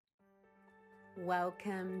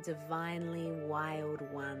Welcome, divinely wild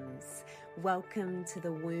ones. Welcome to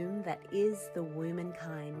the womb that is the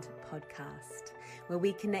Womankind podcast, where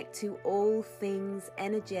we connect to all things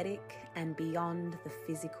energetic and beyond the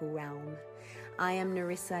physical realm. I am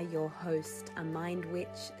Narissa, your host, a mind witch,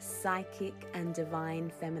 psychic, and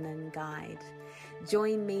divine feminine guide.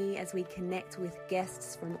 Join me as we connect with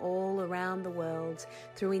guests from all around the world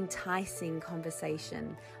through enticing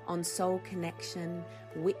conversation on soul connection,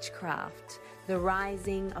 witchcraft, the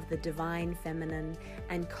rising of the divine feminine,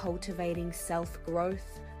 and cultivating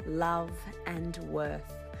self-growth, love, and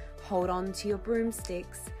worth. Hold on to your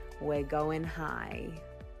broomsticks. We're going high.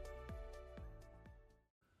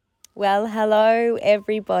 Well, hello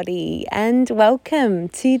everybody, and welcome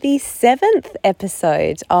to the 7th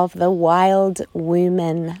episode of the Wild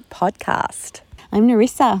Woman podcast. I'm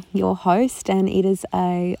Narissa, your host, and it is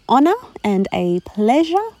an honor and a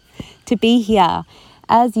pleasure to be here.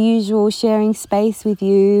 As usual, sharing space with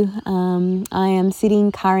you. I am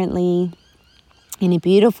sitting currently in a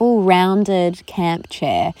beautiful rounded camp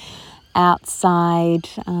chair outside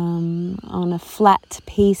on a flat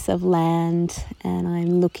piece of land, and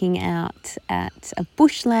I'm looking out at a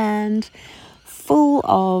bushland full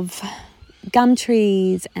of gum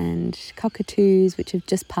trees and cockatoos, which have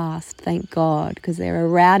just passed, thank God, because they're a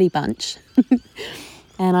rowdy bunch.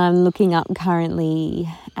 And I'm looking up currently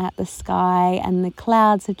at the sky, and the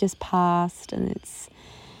clouds have just passed and it's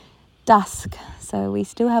dusk, so we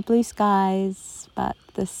still have blue skies, but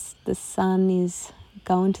the sun is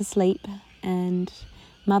going to sleep and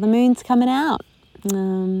Mother Moon's coming out.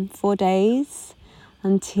 4 days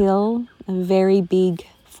until a very big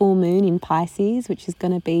full moon in Pisces, which is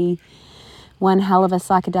going to be one hell of a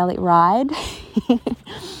psychedelic ride.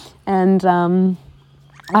 And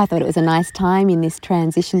I thought it was a nice time in this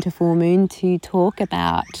transition to full moon to talk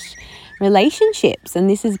about relationships, and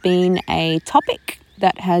this has been a topic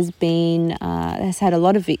that has had a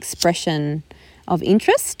lot of expression of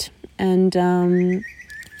interest. And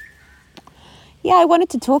I wanted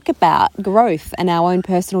to talk about growth and our own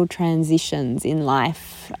personal transitions in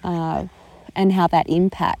life, and how that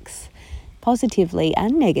impacts positively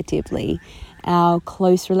and negatively our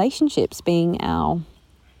close relationships, being our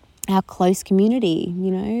close community,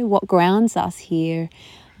 what grounds us here,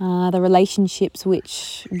 the relationships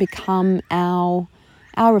which become our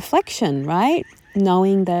reflection, right?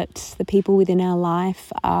 Knowing that the people within our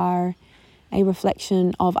life are a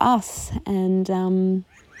reflection of us, and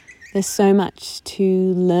there's so much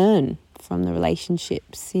to learn from the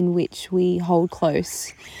relationships in which we hold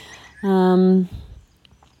close. On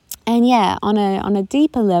a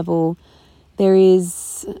deeper level, there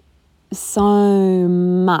is so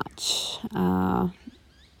much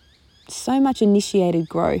initiated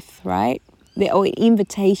growth, right? An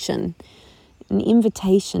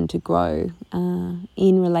invitation to grow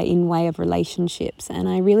in way of relationships, and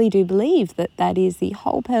I really do believe that is the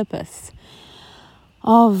whole purpose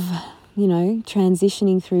of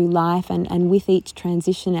transitioning through life, and with each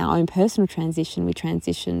transition, our own personal transition, we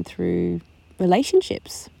transition through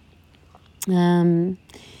relationships, and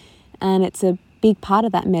it's a big part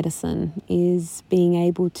of that medicine is being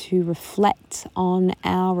able to reflect on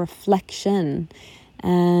our reflection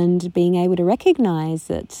and being able to recognize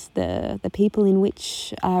that the people in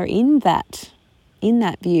which are in that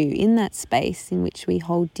view, in that space in which we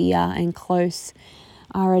hold dear and close,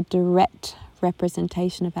 are a direct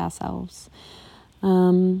representation of ourselves.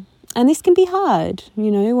 And this can be hard,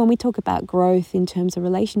 when we talk about growth in terms of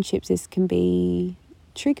relationships. This can be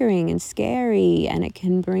triggering and scary, and it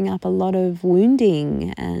can bring up a lot of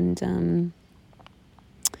wounding and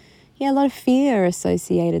a lot of fear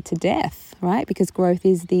associated to death, right? Because growth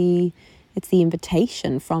is the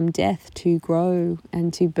invitation from death to grow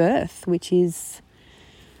and to birth, which is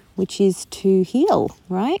to heal,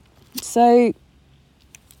 right? So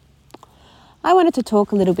I wanted to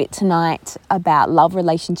talk a little bit tonight about love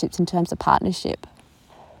relationships in terms of partnership.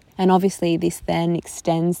 And obviously this then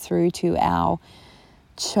extends through to our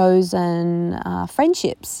chosen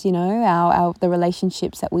friendships, the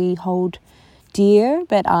relationships that we hold dear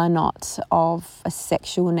but are not of a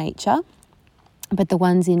sexual nature, but the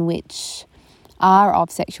ones in which are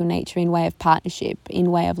of sexual nature in way of partnership,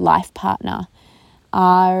 in way of life partner,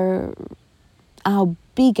 are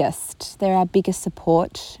they're our biggest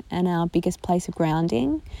support and our biggest place of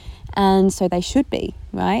grounding, and so they should be,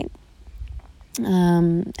 right?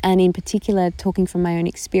 And in particular, talking from my own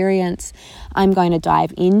experience, I'm going to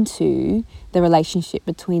dive into the relationship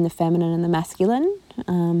between the feminine and the masculine,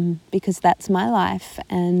 because that's my life,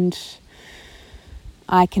 and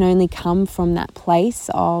I can only come from that place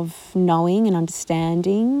of knowing and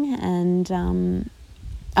understanding and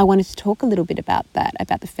I wanted to talk a little bit about that,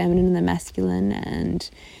 about the feminine and the masculine and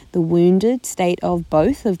the wounded state of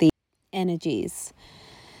both of the energies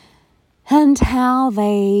and how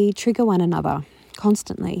they trigger one another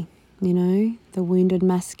constantly, the wounded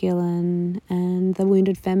masculine and the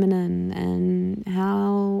wounded feminine, and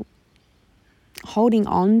how holding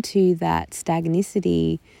on to that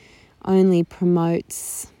stagnicity only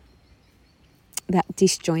promotes that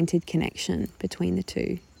disjointed connection between the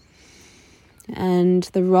two. And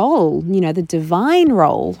the role, the divine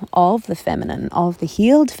role of the feminine, of the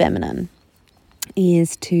healed feminine,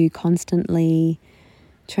 is to constantly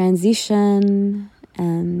transition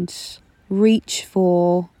and reach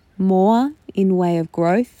for more in way of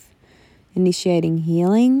growth, initiating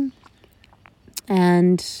healing,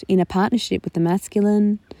 and in a partnership with the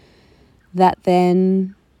masculine that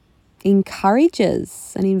then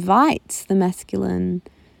encourages and invites the masculine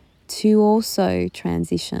to also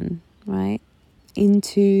transition, right,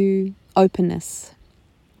 into openness.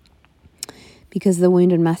 Because the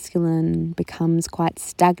wounded masculine becomes quite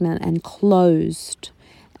stagnant and closed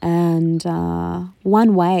and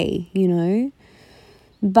one way,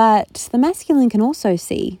 But the masculine can also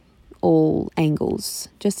see all angles,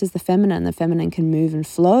 just as the feminine can move and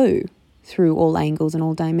flow through all angles and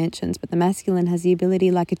all dimensions. But the masculine has the ability,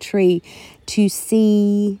 like a tree, to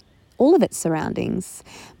see all of its surroundings.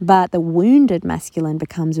 But the wounded masculine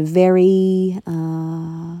becomes very,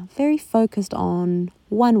 very focused on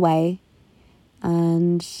one way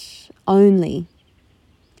and only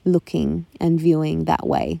looking and viewing that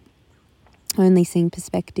way, only seeing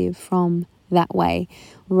perspective from that way,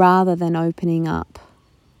 rather than opening up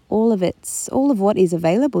all of what is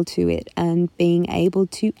available to it and being able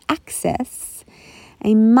to access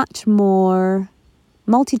a much more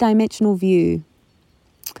multidimensional view.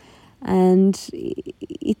 And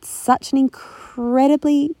it's such an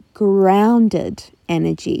incredibly grounded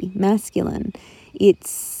energy, masculine.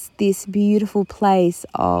 It's this beautiful place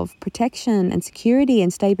of protection and security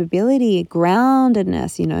and stability,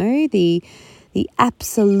 groundedness, the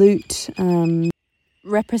absolute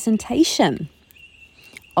representation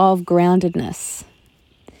of groundedness.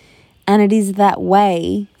 And it is that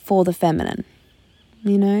way for the feminine.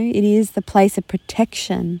 It is the place of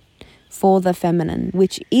protection for the feminine,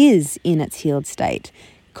 which is in its healed state,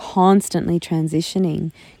 constantly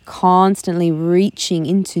transitioning, constantly reaching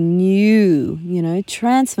into new,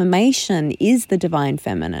 transformation is the divine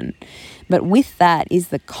feminine. But with that is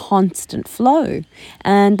the constant flow.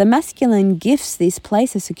 And the masculine gifts this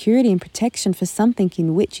place of security and protection for something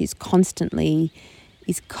in which is constantly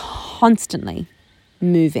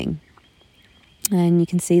moving. And you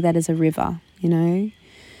can see that as a river,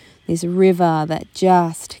 this river that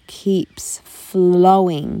just keeps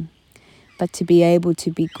flowing, but to be able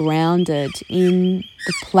to be grounded in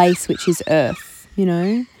the place which is earth,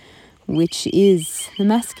 which is the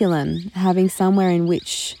masculine, having somewhere in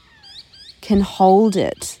which can hold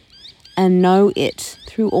it and know it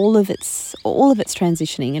through all of its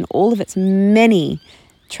transitioning and all of its many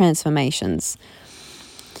transformations.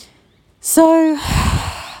 So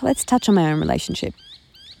let's touch on my own relationship.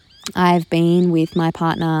 I've been with my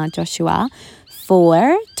partner Joshua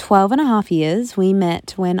for 12 and a half years. We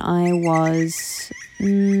met when I was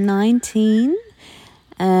 19,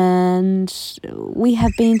 and we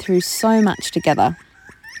have been through so much together.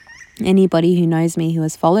 Anybody who knows me, who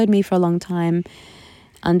has followed me for a long time,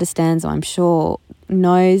 understands, I'm sure,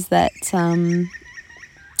 knows that I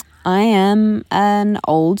am an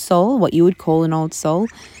old soul, what you would call an old soul,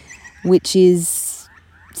 which is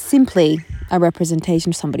simply a representation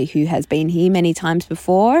of somebody who has been here many times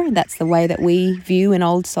before. That's the way that we view an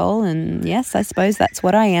old soul, and yes, I suppose that's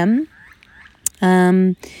what I am.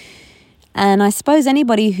 And I suppose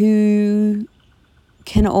anybody who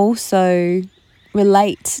can also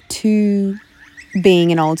relate to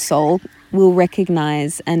being an old soul will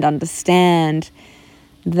recognize and understand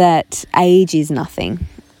that age is nothing.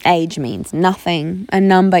 Age means nothing. A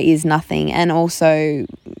number is nothing. And also,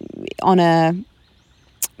 on a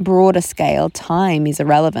broader scale, time is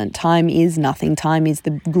irrelevant. Time is nothing. Time is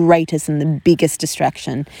the greatest and the biggest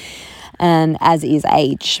distraction. And as is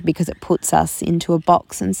age, because it puts us into a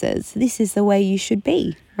box and says, this is the way you should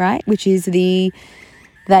be, right? Which is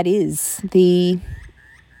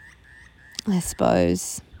I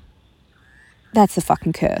suppose, that's the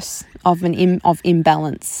fucking curse of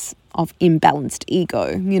imbalance, of imbalanced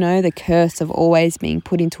ego, the curse of always being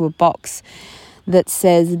put into a box that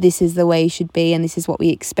says this is the way you should be and this is what we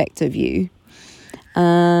expect of you.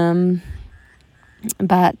 But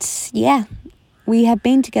yeah, we have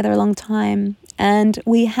been together a long time, and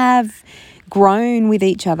we have grown with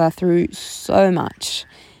each other through so much.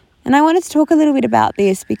 And I wanted to talk a little bit about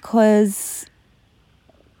this because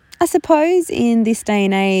I suppose in this day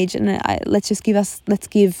and age, and let's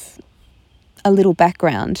give a little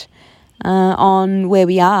background on where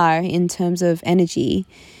we are in terms of energy.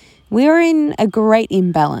 We're in a great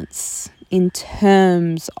imbalance in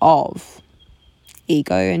terms of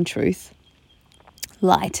ego and truth,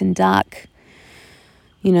 light and dark.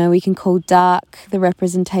 You know, we can call dark the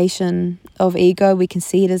representation of ego. We can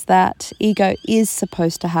see it as that. Ego is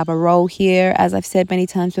supposed to have a role here. As I've said many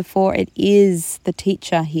times before, it is the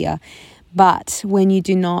teacher here. But when you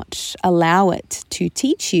do not allow it to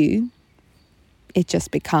teach you, it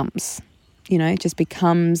just becomes, it just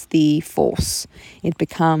becomes the force. It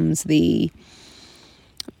becomes the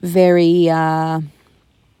very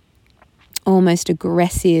almost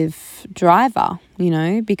aggressive driver,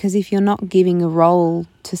 because if you're not giving a role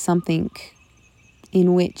to something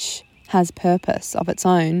in which has purpose of its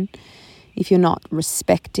own, if you're not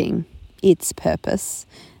respecting its purpose,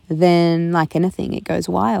 then like anything, it goes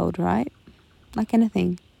wild, right? Like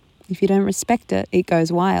anything. If you don't respect it, it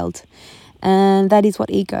goes wild. And that is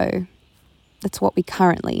that's what we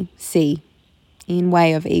currently see in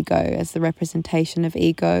way of ego as the representation of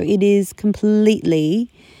ego. It is completely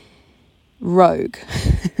rogue.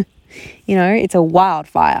 It's a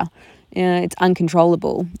wildfire. It's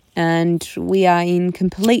uncontrollable. And we are in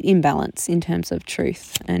complete imbalance in terms of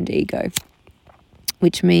truth and ego,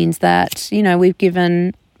 which means that, we've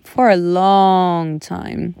given for a long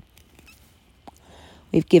time,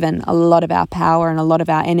 we've given a lot of our power and a lot of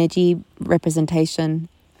our energy, representation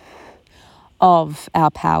of our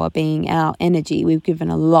power being our energy. We've given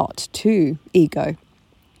a lot to ego.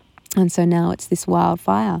 And so now it's this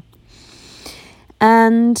wildfire.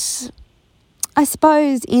 And I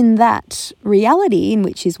suppose in that reality, in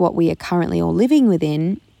which is what we are currently all living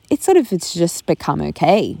within, it's just become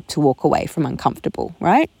okay to walk away from uncomfortable,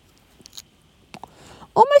 right?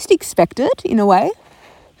 Almost expected in a way.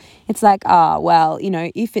 It's like,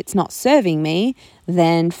 if it's not serving me,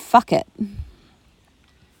 then fuck it.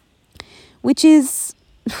 Which is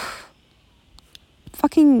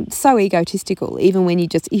fucking so egotistical, even when you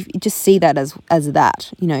just see that as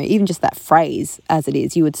that, even just that phrase as it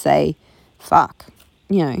is, you would say, fuck,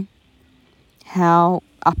 how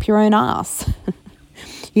up your own ass.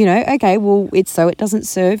 Okay, well, it doesn't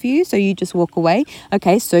serve you, so you just walk away.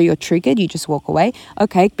 Okay, so you're triggered, you just walk away.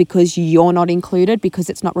 Okay, because you're not included, because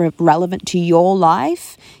it's not relevant to your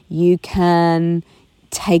life, you can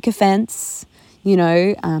take offense,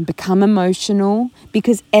 become emotional,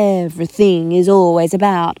 because everything is always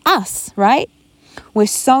about us, right? We're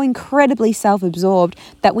so incredibly self-absorbed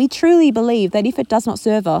that we truly believe that if it does not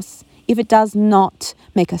serve us, if it does not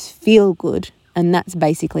make us feel good, and that's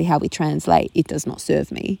basically how we translate, it does not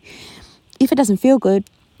serve me. If it doesn't feel good,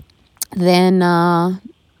 then, I'm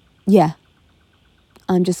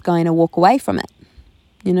just going to walk away from it,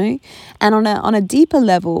 And on a deeper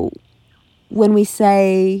level, when we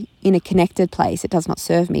say in a connected place, it does not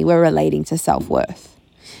serve me, we're relating to self-worth.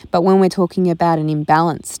 But when we're talking about an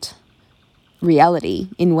imbalanced reality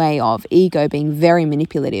in way of ego being very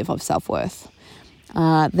manipulative of self-worth,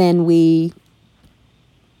 then we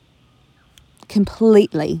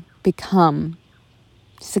completely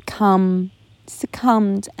succumbed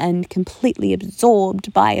and completely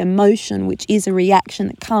absorbed by emotion, which is a reaction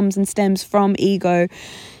that comes and stems from ego.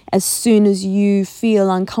 As soon as you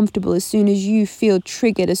feel uncomfortable, as soon as you feel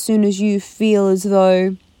triggered, as soon as you feel as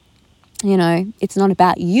though, it's not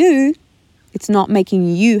about you, it's not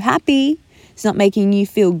making you happy, it's not making you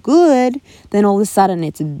feel good, then all of a sudden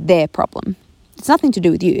it's their problem. It's nothing to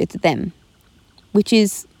do with you, it's them, which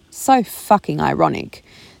is so fucking ironic.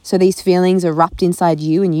 So these feelings erupt inside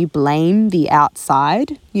you and you blame the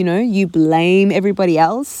outside, you blame everybody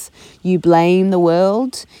else, you blame the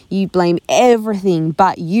world, you blame everything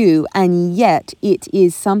but you, and yet it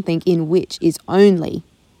is something in which is only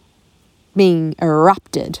being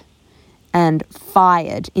erupted and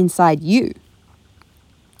fired inside you,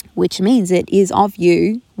 which means it is of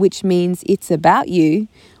you, which means it's about you,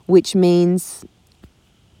 which means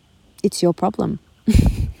it's your problem.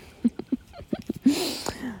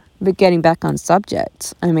 But getting back on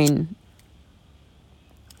subject,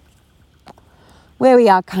 where we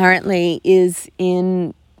are currently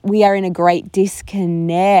we are in a great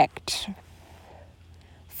disconnect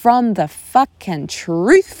from the fucking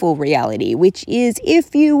truthful reality, which is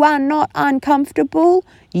if you are not uncomfortable,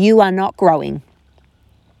 you are not growing.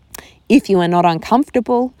 If you are not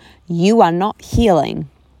uncomfortable, you are not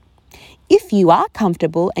healing. If you are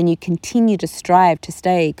comfortable and you continue to strive to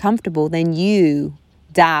stay comfortable, then you,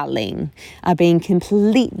 darling, are being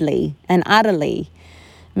completely and utterly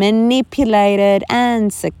manipulated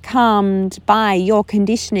and succumbed by your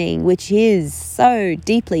conditioning, which is so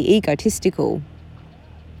deeply egotistical.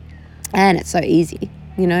 And it's so easy,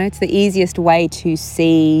 it's the easiest way to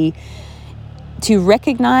see, to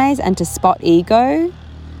recognize and to spot ego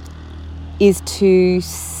is to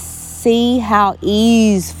see how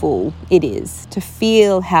easeful it is, to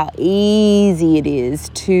feel how easy it is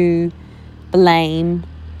to blame,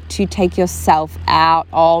 to take yourself out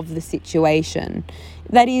of the situation.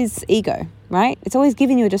 That is ego, right? It's always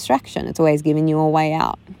giving you a distraction. It's always giving you a way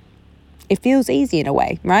out. It feels easy in a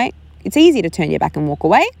way, right? It's easy to turn your back and walk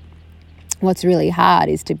away. What's really hard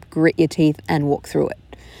is to grit your teeth and walk through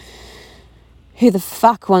it. Who the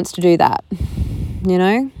fuck wants to do that?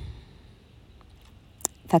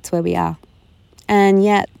 That's where we are. And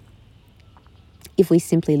yet, if we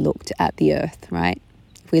simply looked at the earth, right?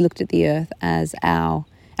 If we looked at the earth as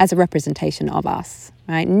a representation of us,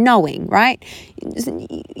 right? Knowing, right?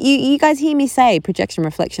 You guys hear me say projection,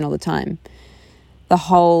 reflection all the time. The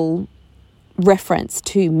whole reference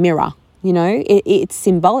to mirror, it's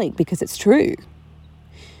symbolic because it's true.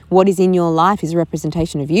 What is in your life is a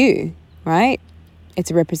representation of you, right?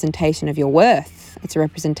 It's a representation of your worth. It's a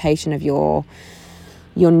representation of your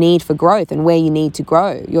need for growth and where you need to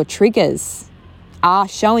grow. Your triggers are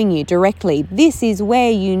showing you directly, this is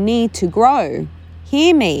where you need to grow.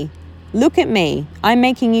 Hear me. Look at me. I'm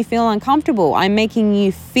making you feel uncomfortable. I'm making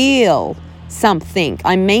you feel something.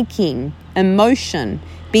 I'm making emotion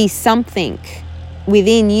be something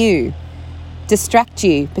within you.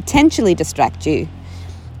 Potentially distract you.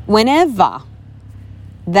 Whenever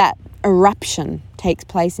that eruption takes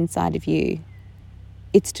place inside of you,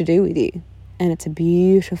 it's to do with you. And it's a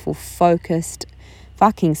beautiful, focused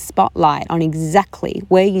fucking spotlight on exactly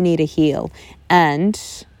where you need to heal and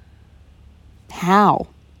how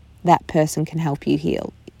that person can help you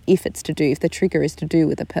heal. If the trigger is to do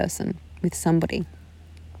with a person, with somebody.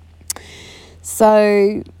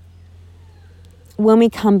 So when we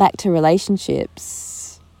come back to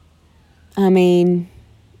relationships, knowing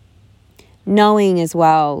as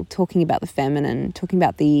well, talking about the feminine, talking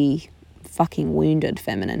about the fucking wounded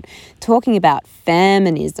feminine, talking about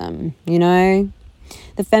feminism, the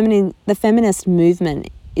feminist movement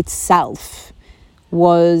itself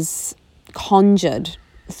was conjured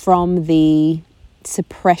from the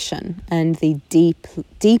suppression and the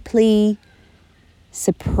deeply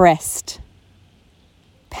suppressed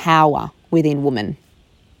power within women.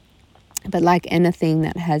 But like anything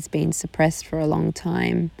that has been suppressed for a long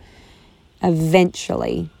time,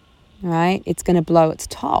 eventually, right, it's going to blow its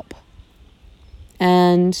top.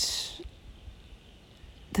 And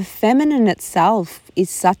the feminine itself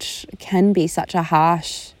can be such a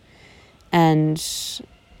harsh and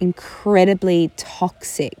incredibly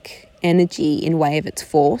toxic energy in way of its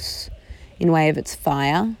force, in way of its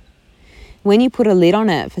fire. When you put a lid on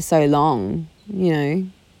it for so long,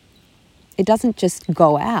 it doesn't just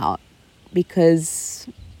go out, because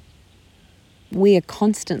we are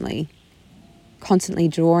constantly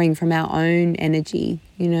drawing from our own energy,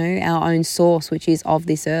 our own source, which is of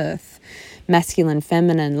this earth. Masculine,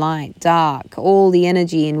 feminine, light, dark, all the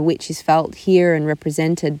energy in which is felt here and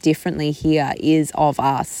represented differently here is of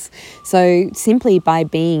us. So simply by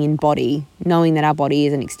being in body, knowing that our body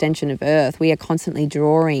is an extension of earth, we are constantly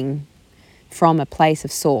drawing from a place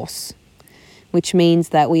of source, which means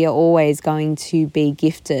that we are always going to be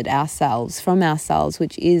gifted ourselves from ourselves,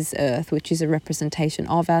 which is earth, which is a representation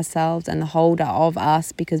of ourselves and the holder of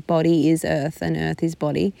us, because body is earth and earth is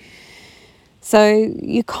body. So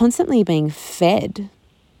you're constantly being fed.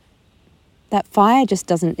 That fire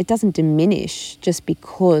doesn't diminish just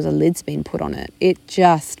because a lid's been put on it. It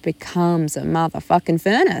just becomes a motherfucking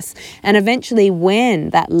furnace. And eventually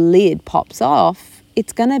when that lid pops off,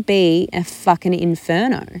 it's going to be a fucking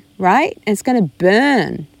inferno, right? And it's going to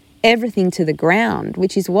burn everything to the ground,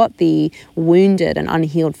 which is what the wounded and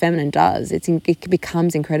unhealed feminine does. It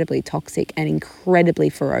becomes incredibly toxic and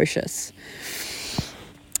incredibly ferocious.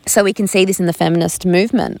 So we can see this in the feminist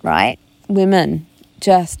movement, right? Women,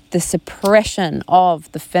 just the suppression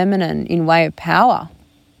of the feminine in way of power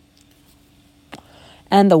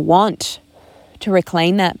and the want to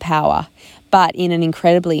reclaim that power, but in an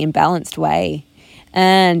incredibly imbalanced way.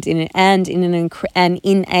 And in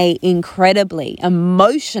a incredibly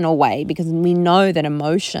emotional way, because we know that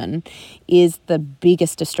emotion is the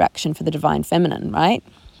biggest distraction for the divine feminine, right?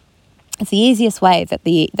 It's the easiest way that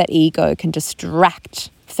ego can distract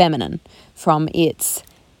feminine from its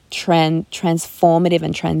transformative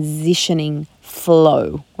and transitioning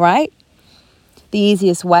flow, right? The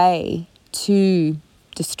easiest way to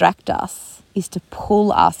distract us is to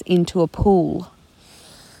pull us into a pool.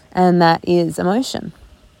 And that is emotion.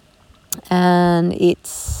 And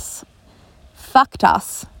it's fucked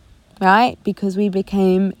us, right? Because we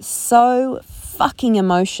became so fucking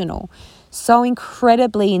emotional, so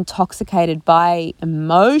incredibly intoxicated by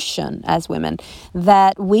emotion as women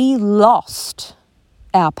that we lost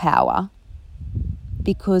our power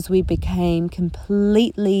because we became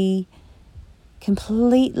completely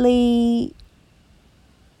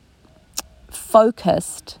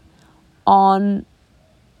focused on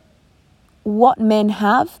what men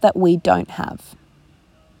have that we don't have.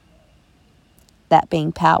 That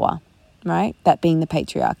being power, right? That being the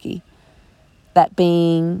patriarchy. That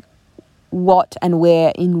being what and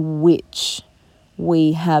where in which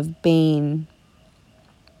we have been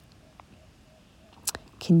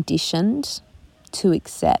conditioned to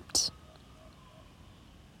accept.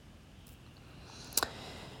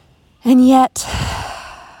 And yet,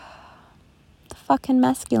 the fucking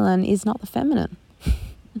masculine is not the feminine.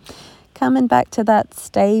 Coming back to that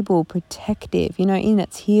stable, protective, in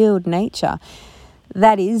its healed nature,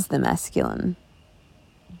 that is the masculine.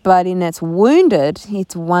 But in its wounded,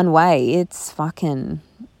 it's one way. It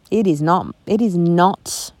is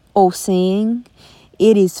not all-seeing.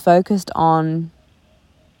 It is focused on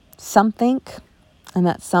something, and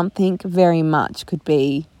that something very much could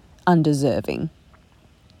be undeserving.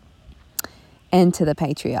 Enter the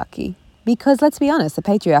patriarchy. Because let's be honest, the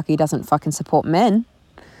patriarchy doesn't fucking support men.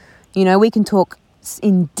 We can talk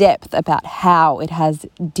in depth about how it has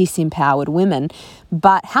disempowered women,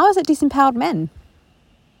 but how has it disempowered men?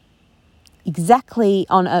 Exactly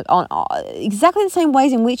on exactly the same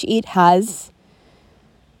ways in which it has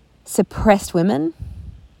suppressed women,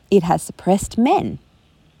 it has suppressed men,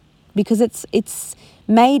 because it's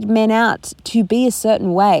made men out to be a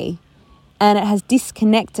certain way. And it has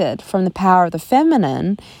disconnected from the power of the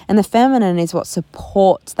feminine. And the feminine is what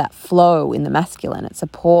supports that flow in the masculine. It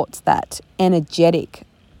supports that energetic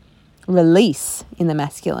release in the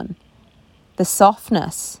masculine. The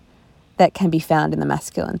softness that can be found in the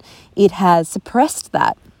masculine. It has suppressed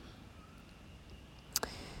that.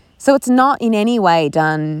 So it's not in any way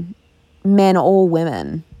done men or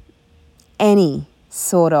women any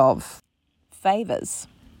sort of favors,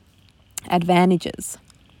 advantages.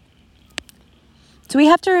 So we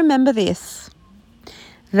have to remember this,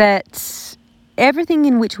 that everything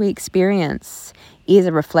in which we experience is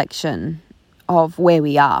a reflection of where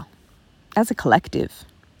we are as a collective.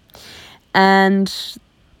 And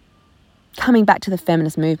coming back to the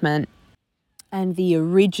feminist movement and the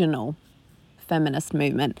original feminist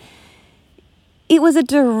movement, it was a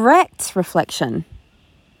direct reflection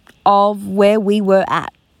of where we were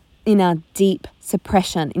at in our deep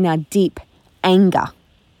suppression, in our deep anger,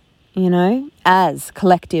 as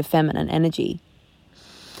collective feminine energy,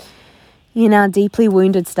 in our deeply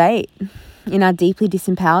wounded state, in our deeply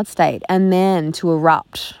disempowered state, and then to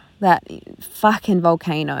erupt that fucking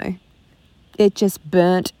volcano. It just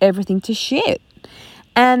burnt everything to shit.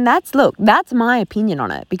 And that's my opinion on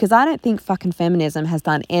it, because I don't think fucking feminism has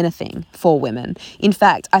done anything for women. In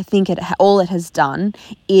fact, I think all it has done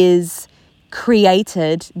is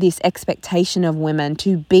created this expectation of women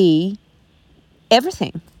to be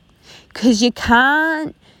everything. Because you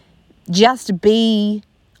can't just be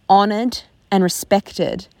honoured and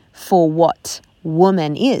respected for what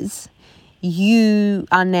woman is. You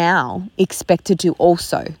are now expected to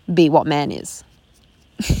also be what man is.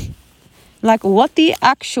 Like, what the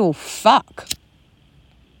actual fuck?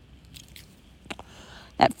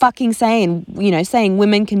 That fucking saying, saying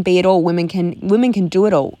women can be it all, women can do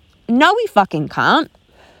it all. No, we fucking can't.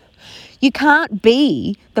 You can't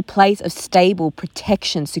be the place of stable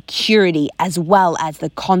protection, security, as well as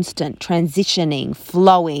the constant transitioning,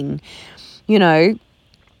 flowing,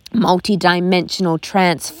 multi-dimensional,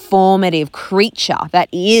 transformative creature that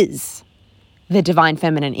is the divine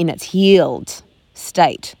feminine in its healed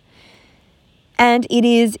state. And it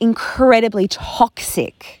is incredibly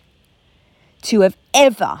toxic to have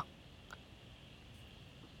ever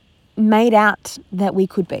made out that we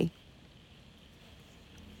could be.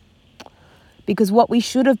 Because what we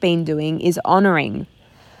should have been doing is honouring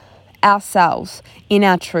ourselves in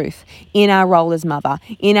our truth, in our role as mother,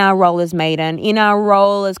 in our role as maiden, in our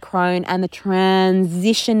role as crone, and the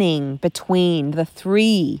transitioning between the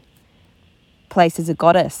three places of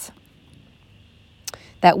goddess.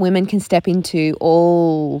 That women can step into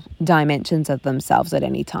all dimensions of themselves at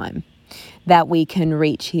any time. That we can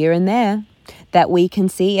reach here and there. That we can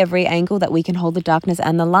see every angle, that we can hold the darkness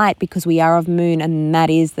and the light, because we are of moon, and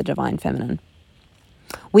that is the divine feminine.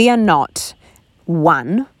 We are not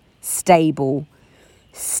one stable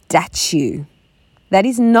statue. That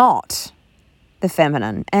is not the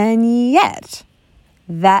feminine. And yet,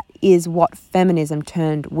 That is what feminism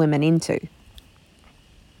turned women into.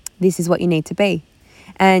 This is what you need to be.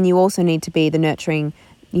 And you also need to be the nurturing,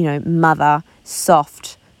 mother,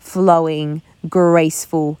 soft, flowing,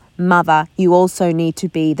 graceful mother. You also need to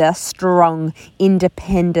be the strong,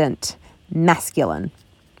 independent, masculine.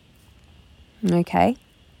 Okay?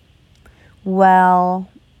 Well,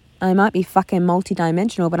 I might be fucking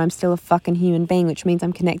multidimensional, but I'm still a fucking human being, which means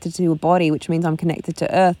I'm connected to a body, which means I'm connected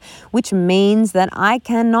to earth, which means that I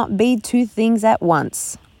cannot be two things at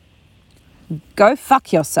once. Go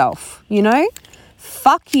fuck yourself,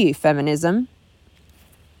 Fuck you, feminism,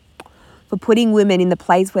 for putting women in the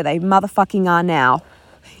place where they motherfucking are now,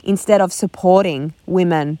 instead of supporting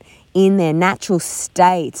women in their natural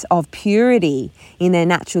state of purity, in their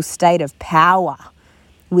natural state of power,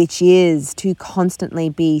 which is to constantly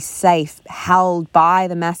be safe, held by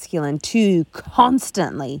the masculine, to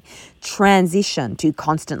constantly transition, to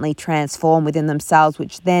constantly transform within themselves,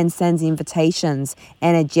 which then sends invitations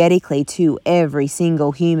energetically to every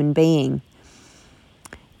single human being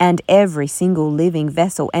and every single living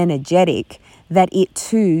vessel energetic, that it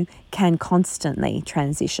too can constantly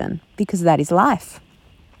transition, because that is life.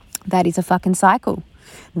 That is a fucking cycle.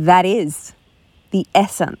 That is the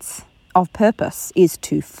essence of purpose, is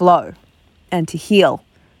to flow and to heal,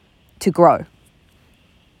 to grow.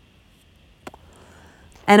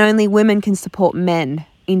 And only women can support men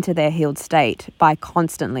into their healed state by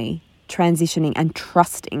constantly transitioning and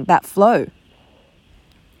trusting that flow.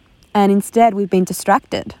 And instead, we've been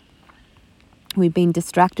distracted. We've been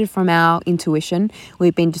distracted from our intuition.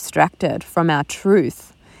 We've been distracted from our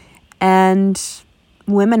truth. And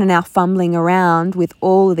women are now fumbling around with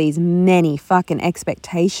all of these many fucking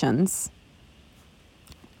expectations.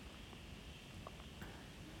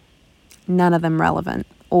 None of them relevant.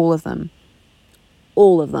 All of them.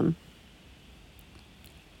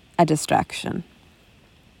 A distraction.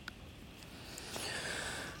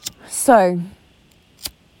 So,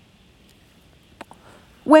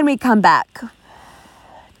 when we come back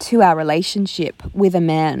to our relationship with a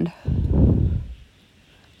man,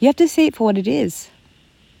 you have to see it for what it is.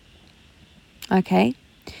 Okay?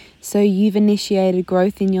 So you've initiated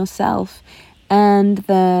growth in yourself, and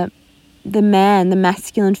the man, the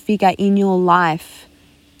masculine figure in your life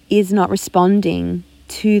is not responding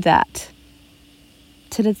to that,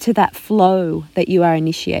 to that flow that you are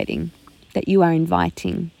initiating, that you are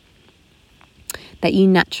inviting, that you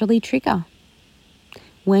naturally trigger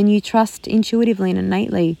when you trust intuitively and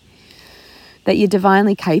innately that you're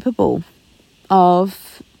divinely capable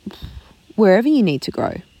of wherever you need to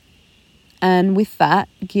grow. And with that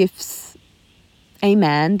gives a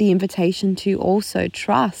man the invitation to also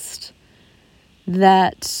trust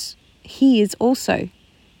that he is also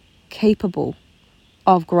capable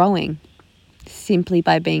of growing simply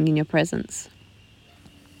by being in your presence.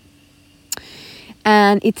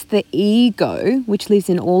 And it's the ego, which lives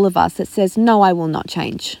in all of us, that says, no, I will not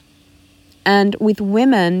change. And with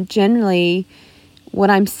women, generally,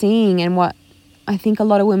 what I'm seeing and what I think a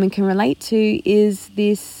lot of women can relate to is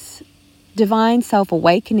this divine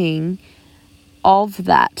self-awakening of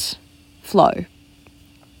that flow.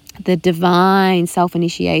 The divine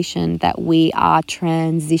self-initiation that we are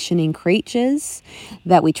transitioning creatures,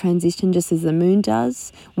 that we transition just as the moon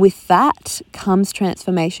does. With that comes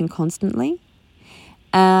transformation constantly,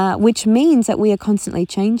 which means that we are constantly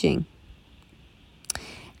changing.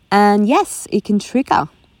 And yes, it can trigger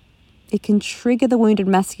the wounded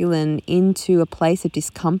masculine into a place of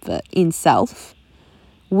discomfort in self,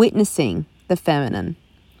 witnessing the feminine.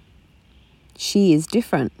 She is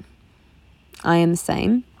different. I am the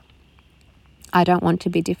same. I don't want to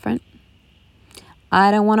be different.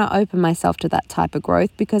 I don't want to open myself to that type of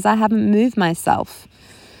growth because I haven't moved myself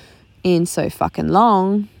in so fucking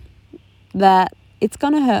long that it's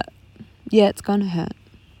going to hurt. Yeah, it's going to hurt.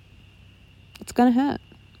 It's going to hurt.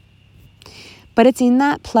 But it's in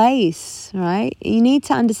that place, right? You need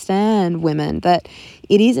to understand, women, that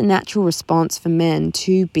it is a natural response for men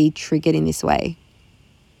to be triggered in this way.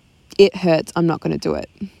 It hurts, I'm not going to do it.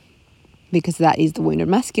 Because that is the wounded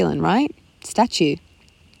masculine, right? Statue.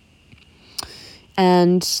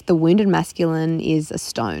 And the wounded masculine is a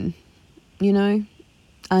stone,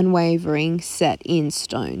 unwavering, set in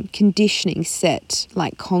stone, conditioning set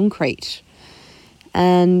like concrete.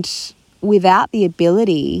 And without the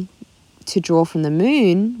ability to draw from the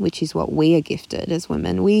moon, which is what we are gifted as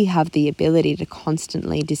women, we have the ability to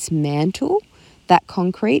constantly dismantle that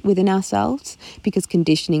concrete within ourselves, because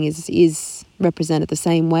conditioning is represented the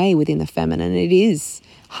same way within the feminine. It is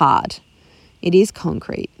hard. It is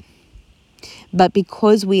concrete. But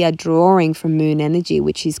because we are drawing from moon energy,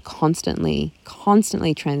 which is constantly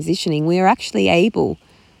transitioning, we are actually able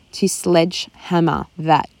to sledgehammer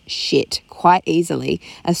that shit quite easily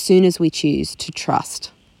as soon as we choose to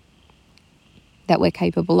trust that we're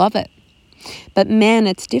capable of it. But man,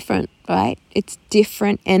 it's different, right? It's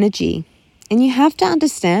different energy. And you have to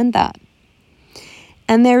understand that.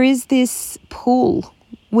 And there is this pull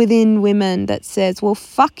within women that says, well,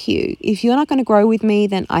 fuck you. If you're not going to grow with me,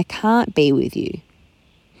 then I can't be with you.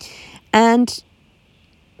 And,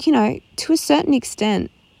 you know, to a certain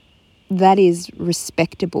extent, that is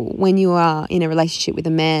respectable when you are in a relationship with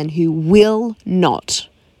a man who will not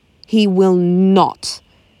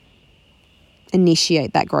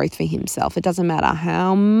initiate that growth for himself. It doesn't matter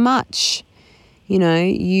how much, you know,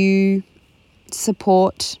 you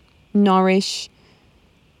support, nourish,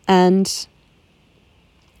 and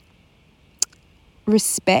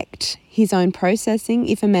respect his own processing.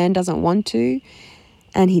 If a man doesn't want to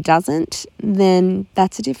and he doesn't, then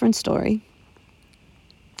that's a different story.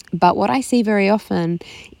 But what I see very often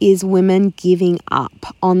is women giving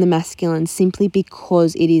up on the masculine simply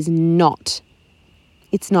because it's not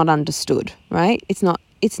understood, right? It's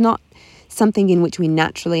not something in which we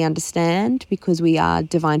naturally understand because we are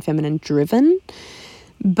divine feminine driven,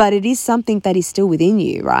 but it is something that is still within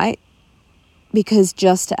you, right? Because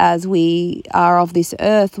just as we are of this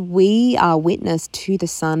earth, we are witness to the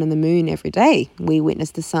sun and the moon every day. We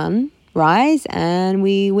witness the sun rise and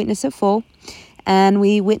we witness it fall, and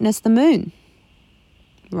we witness the moon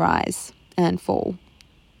rise and fall,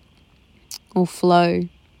 or flow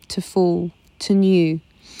to full to new.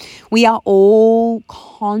 We are all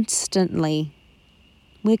constantly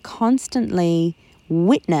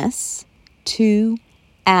witness to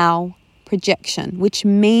our projection, which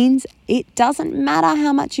means it doesn't matter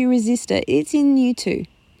how much you resist it. It's in you too.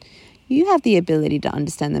 You have the ability to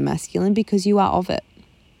understand the masculine because you are of it,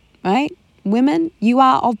 right? Women, you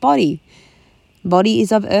are of body. Body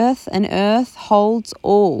is of earth, and earth holds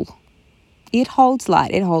all. It holds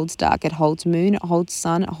light, it holds dark, it holds moon, it holds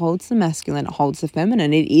sun, it holds the masculine, it holds the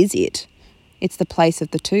feminine. It is it. It's the place of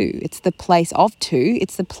the two. It's the place of two.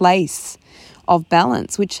 It's the place of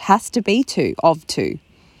balance, which has to be two, of two.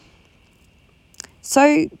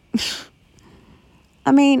 So,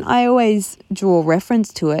 I mean, I always draw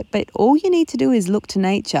reference to it, but all you need to do is look to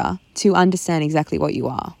nature to understand exactly what you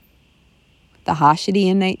are. The harshity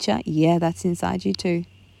in nature, yeah, that's inside you too.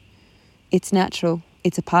 It's natural.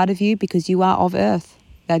 It's a part of you because you are of earth.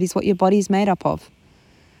 That is what your body is made up of.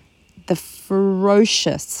 The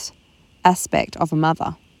ferocious aspect of a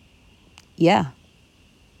mother, yeah,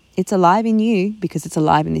 it's alive in you because it's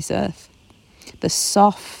alive in this earth. The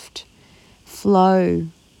soft flow,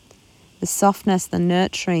 the softness, the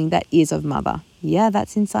nurturing that is of mother, yeah,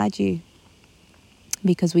 that's inside you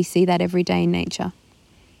because we see that every day in nature,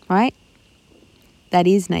 right? That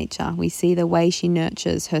is nature. We see the way she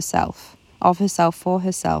nurtures herself, of herself, for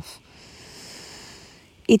herself.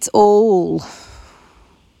 It's all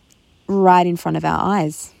right in front of our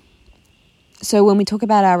eyes. So when we talk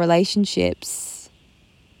about our relationships,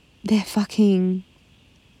 they're fucking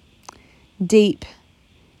deep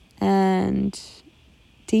and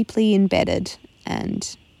deeply embedded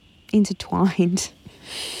and intertwined,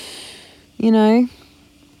 you know.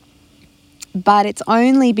 But it's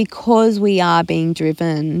only because we are being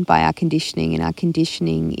driven by our conditioning, and our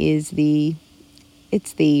conditioning is the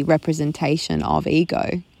representation of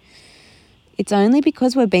ego. It's only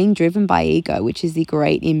because we're being driven by ego, which is the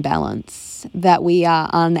great imbalance, that we are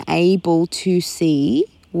unable to see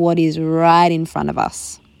what is right in front of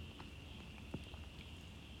us.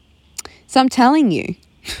 So I'm telling you,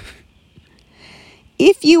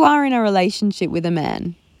 if you are in a relationship with a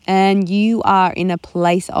man and you are in a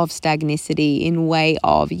place of stagnicity in way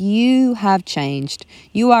of you have changed,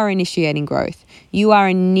 you are initiating growth, you are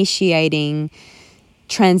initiating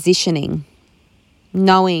transitioning,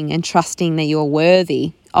 knowing and trusting that you're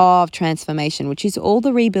worthy of transformation, which is all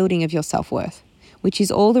the rebuilding of your self-worth, which is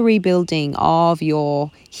all the rebuilding of your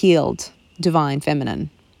healed divine feminine,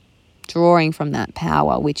 drawing from that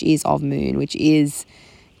power which is of moon, which is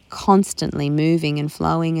constantly moving and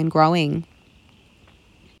flowing and growing,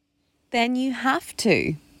 then you have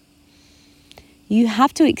to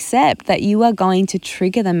accept that you are going to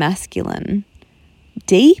trigger the masculine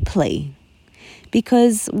deeply,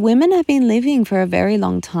 because women have been living for a very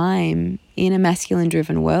long time in a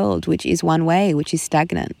masculine-driven world, which is one way, which is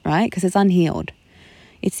stagnant, right? Because it's unhealed.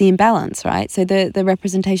 It's the imbalance, right? So the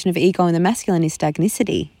representation of ego in the masculine is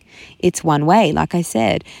stagnicity. It's one way, like I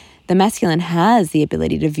said. The masculine has the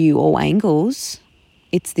ability to view all angles.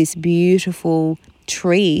 It's this beautiful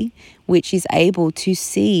tree which is able to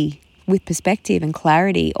see with perspective and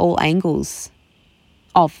clarity all angles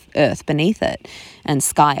of earth beneath it and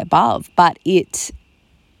sky above, but it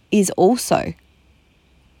is also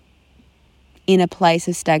in a place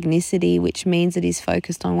of stagnicity, which means it is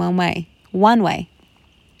focused on one way.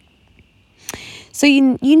 So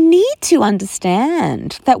you need to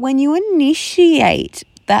understand that when you initiate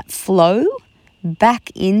that flow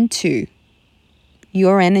back into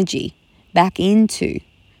your energy, back into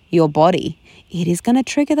your body, it is going to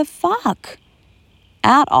trigger the fuck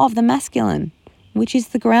out of the masculine, which is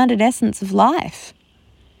the grounded essence of life.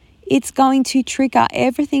 It's going to trigger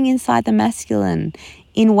everything inside the masculine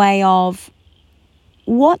in way of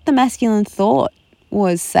what the masculine thought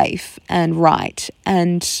was safe and right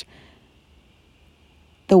and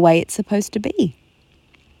the way it's supposed to be.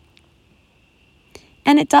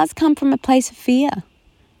 And it does come from a place of fear.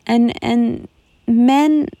 And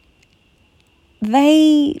men,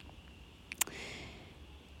 they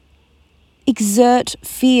exert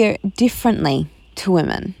fear differently to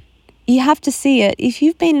women. You have to see it. If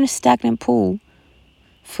you've been in a stagnant pool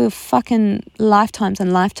for fucking lifetimes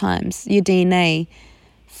and lifetimes, your DNA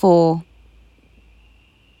for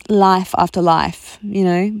life after life,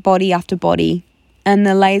 body after body, and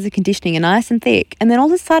the layers of conditioning are nice and thick, and then all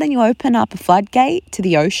of a sudden you open up a floodgate to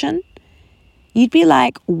the ocean, you'd be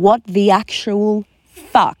like, what the actual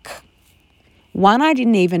fuck? One, I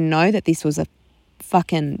didn't even know that this was a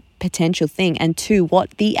fucking potential thing, and two,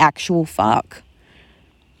 what the actual fuck?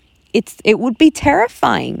 It would be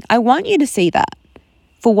terrifying. I want you to see that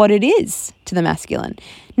for what it is to the masculine.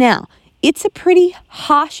 Now, it's a pretty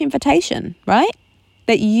harsh invitation, right?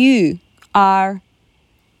 That you are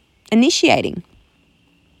initiating.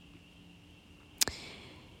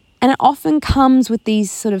 And it often comes with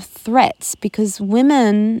these sort of threats, because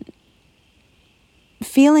women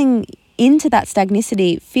feeling into that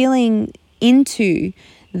stagnicity, feeling into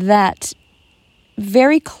that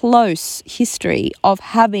very close history of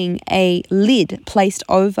having a lid placed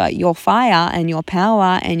over your fire and your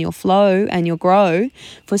power and your flow and your grow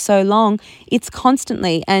for so long, it's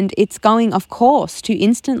constantly, and it's going, of course, to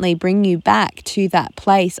instantly bring you back to that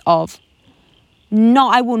place of, no,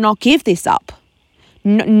 I will not give this up.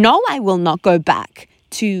 No, I will not go back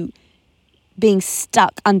to being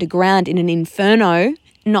stuck underground in an inferno,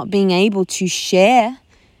 not being able to share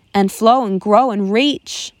and flow and grow and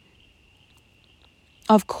reach.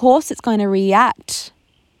 Of course it's going to react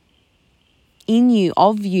in you,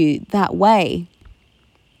 of you, that way.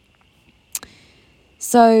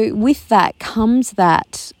 So with that comes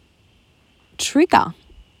that trigger.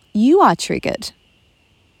 You are triggered.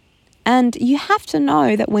 And you have to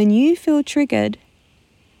know that when you feel triggered,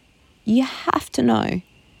 you have to know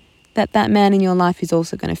that that man in your life is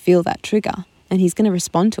also going to feel that trigger, and he's going to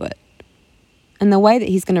respond to it. And the way that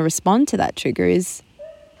he's going to respond to that trigger is,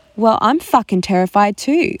 well, I'm fucking terrified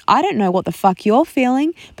too. I don't know what the fuck you're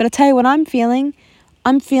feeling, but I'll tell you what I'm feeling.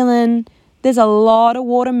 I'm feeling there's a lot of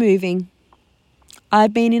water moving.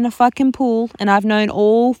 I've been in a fucking pool, and I've known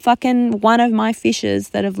all fucking one of my fishes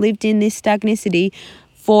that have lived in this stagnicity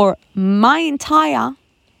for my entire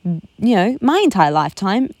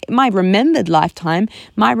lifetime, my remembered lifetime,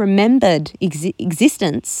 my remembered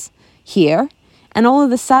existence here. And all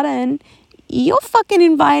of a sudden, you're fucking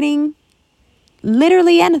inviting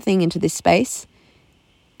literally anything into this space.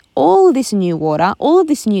 All of this new water, all of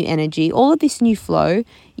this new energy, all of this new flow,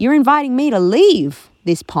 you're inviting me to leave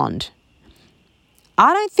this pond.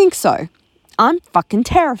 I don't think so. I'm fucking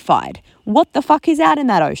terrified. What the fuck is out in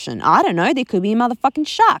that ocean? I don't know. There could be a motherfucking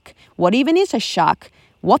shark. What even is a shark?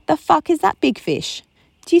 What the fuck is that big fish?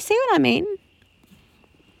 Do you see what I mean?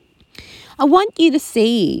 I want you to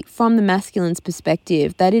see from the masculine's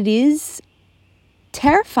perspective that it is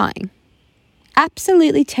terrifying.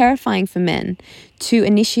 Absolutely terrifying for men to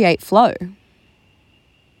initiate flow.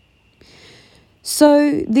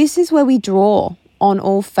 So this is where we draw on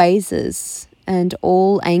all phases and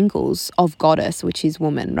all angles of goddess, which is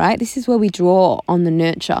woman, right? This is where we draw on the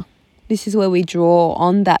nurture. This is where we draw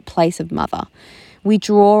on that place of mother. We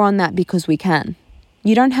draw on that because we can.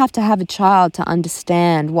 You don't have to have a child to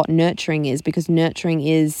understand what nurturing is, because nurturing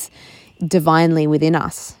is divinely within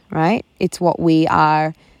us, right? It's what we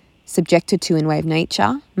are subjected to in way of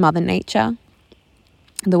nature, Mother Nature,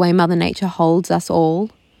 the way Mother Nature holds us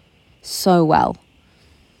all so well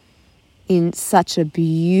in such a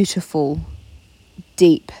beautiful,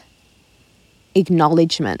 deep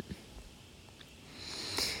acknowledgement.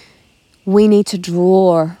 We need to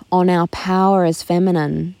draw on our power as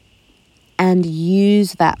feminine and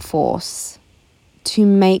use that force to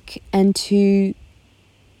make and to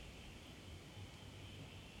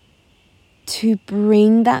to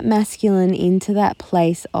bring that masculine into that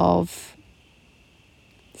place of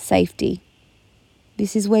safety.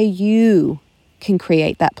 This is where you can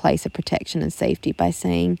create that place of protection and safety by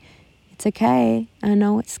saying, it's okay. I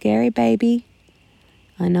know it's scary, baby.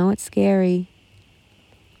 I know it's scary.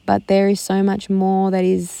 But there is so much more that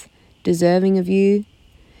is deserving of you.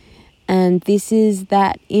 And this is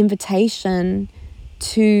that invitation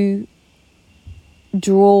to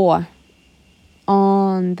draw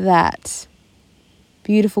on that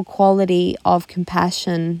beautiful quality of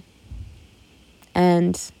compassion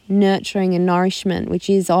and nurturing and nourishment, which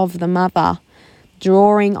is of the mother,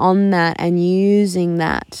 drawing on that and using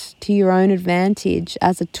that to your own advantage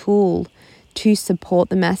as a tool to support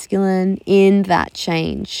the masculine in that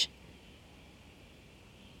change.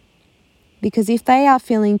 Because if they are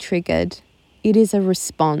feeling triggered, it is a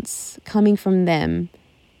response coming from them,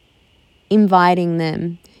 inviting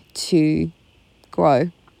them to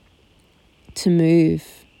grow, to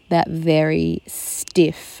move that very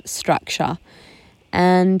stiff structure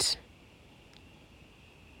and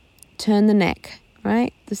turn the neck,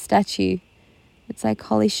 right? The statue. It's like,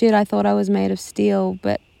 holy shit, I thought I was made of steel,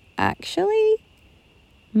 but actually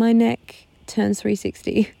my neck turns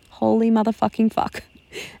 360. Holy motherfucking fuck.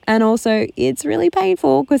 And also it's really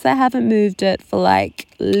painful because I haven't moved it for like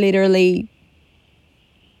literally,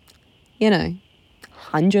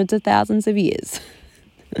 hundreds of thousands of years.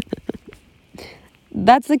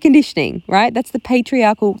 That's the conditioning, right? That's the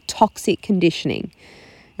patriarchal toxic conditioning.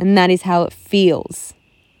 And that is how it feels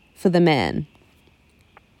for the man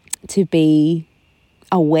to be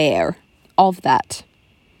aware of that,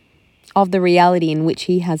 of the reality in which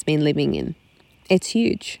he has been living in. It's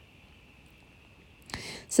huge.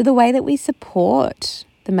 So the way that we support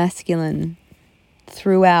the masculine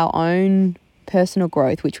through our own personal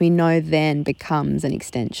growth, which we know then becomes an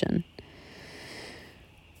extension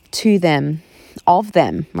to them, of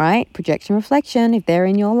them, right? Projection, reflection, if they're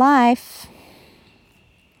in your life,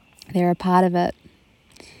 they're a part of it.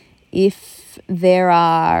 If there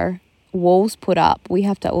are walls put up, we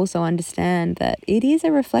have to also understand that it is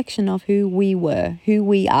a reflection of who we were, who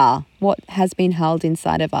we are, what has been held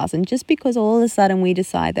inside of us. And just because all of a sudden we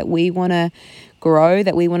decide that we want to grow,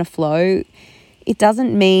 that we want to flow, it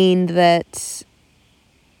doesn't mean that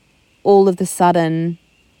all of a sudden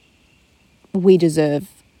we deserve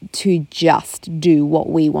to just do what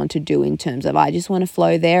we want to do in terms of, I just want to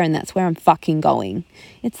flow there and that's where I'm fucking going.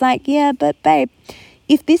 It's like, yeah, but babe,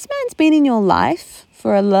 if this man's been in your life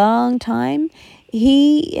for a long time,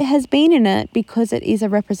 he has been in it because it is a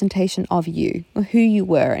representation of you, or who you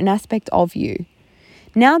were, an aspect of you.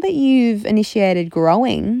 Now that you've initiated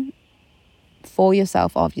growing for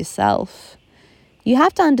yourself, of yourself, you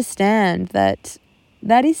have to understand that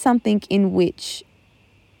that is something in which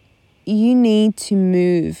you need to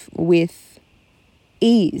move with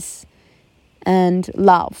ease and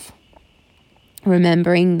love.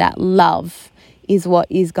 Remembering that love is what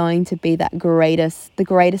is going to be the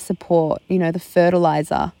greatest support. The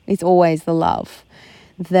fertilizer is always the love.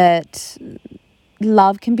 That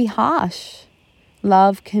love can be harsh.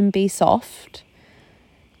 Love can be soft.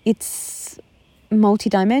 It's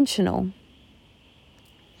multidimensional.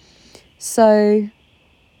 So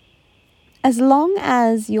as long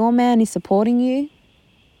as your man is supporting you,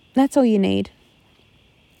 that's all you need.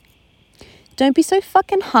 Don't be so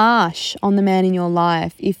fucking harsh on the man in your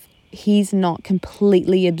life if he's not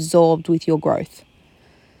completely absorbed with your growth,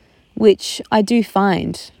 which I do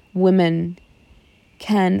find women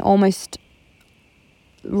can almost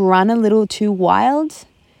run a little too wild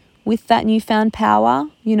with that newfound power,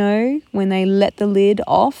 when they let the lid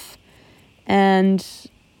off and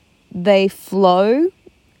they flow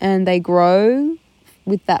and they grow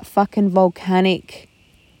with that fucking volcanic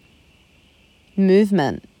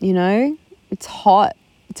movement, It's hot,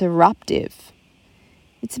 it's eruptive,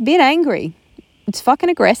 it's a bit angry, it's fucking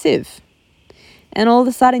aggressive. And all of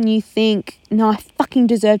a sudden you think, no, I fucking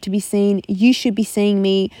deserve to be seen. You should be seeing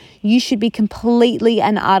me. You should be completely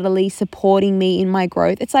and utterly supporting me in my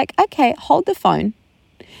growth. It's like, okay, hold the phone.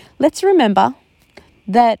 Let's remember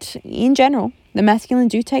that in general, the masculine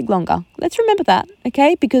do take longer. Let's remember that,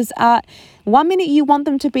 okay? Because 1 minute you want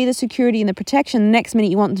them to be the security and the protection, the next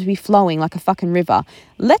minute you want them to be flowing like a fucking river.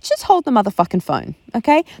 Let's just hold the motherfucking phone,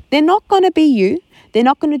 okay? They're not going to be you. They're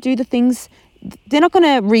not going to do the things. They're not going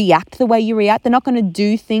to react the way you react. They're not going to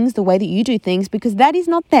do things the way that you do things because that is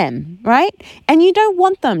not them, right? And you don't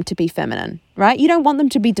want them to be feminine, right? You don't want them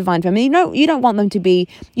to be divine feminine. You don't want them to be,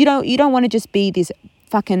 you don't want to just be this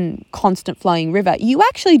fucking constant flowing river. You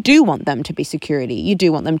actually do want them to be security. You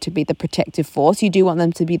do want them to be the protective force. You do want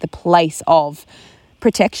them to be the place of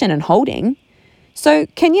protection and holding. So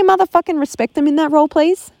can you motherfucking respect them in that role,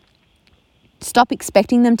 please? Stop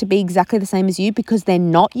expecting them to be exactly the same as you, because they're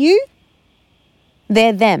not you.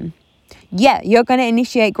 They're them. Yeah, you're going to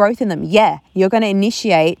initiate growth in them. Yeah, you're going to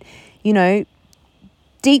initiate,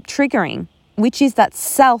 deep triggering, which is that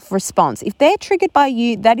self-response. If they're triggered by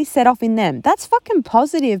you, that is set off in them. That's fucking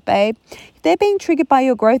positive, babe. If they're being triggered by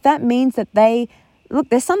your growth, that means that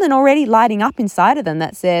there's something already lighting up inside of them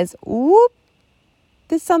that says, whoop,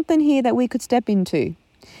 there's something here that we could step into.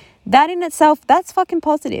 That in itself, that's fucking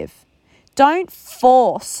positive. Don't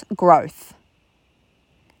force growth.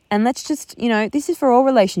 And let's just, this is for all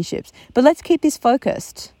relationships, but let's keep this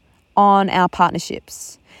focused on our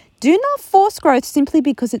partnerships. Do not force growth simply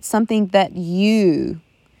because it's something that you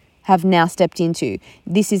have now stepped into.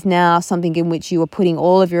 This is now something in which you are putting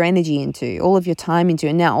all of your energy into, all of your time into,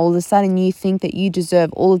 and now all of a sudden you think that you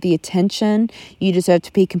deserve all of the attention, you deserve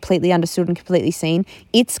to be completely understood and completely seen.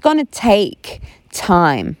 It's going to take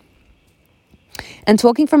time. And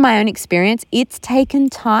talking from my own experience, it's taken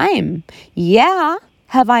time. Yeah.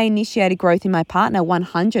 Have I initiated growth in my partner?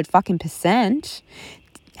 100%.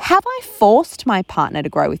 Have I forced my partner to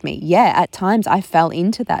grow with me? Yeah, at times I fell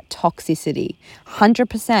into that toxicity.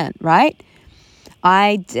 100%, right?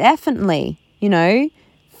 I definitely,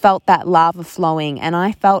 felt that lava flowing, and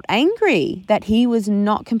I felt angry that he was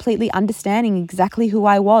not completely understanding exactly who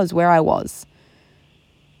I was, where I was.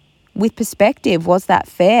 With perspective, was that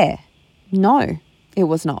fair? No, it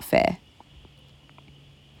was not fair.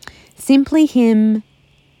 Simply him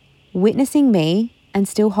witnessing me and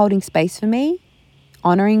still holding space for me,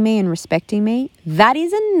 honoring me and respecting me, that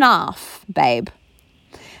is enough, babe.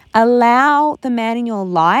 Allow the man in your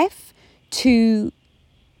life to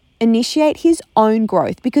initiate his own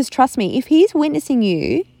growth, because trust me, if he's witnessing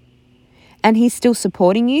you and he's still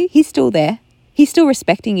supporting you, he's still there. He's still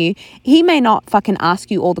respecting you. He may not fucking ask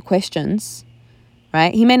you all the questions,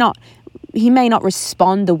 right? He may not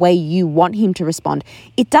respond the way you want him to respond.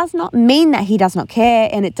 It does not mean that he does not care,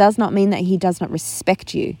 and it does not mean that he does not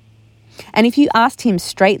respect you. And if you asked him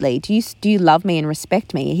straightly, do you love me and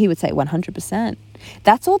respect me? He would say 100%.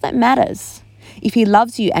 That's all that matters. If he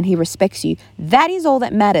loves you and he respects you, that is all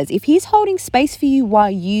that matters. If he's holding space for you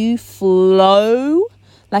while you flow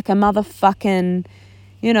like a motherfucking,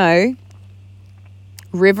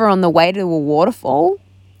 river on the way to a waterfall,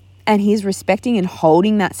 and he's respecting and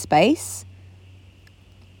holding that space,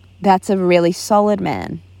 that's a really solid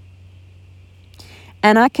man.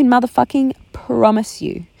 And I can motherfucking promise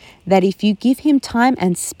you that if you give him time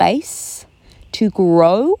and space to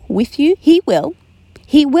grow with you, he will.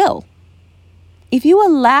 He will. If you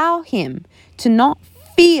allow him to not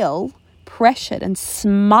feel pressured and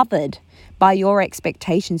smothered by your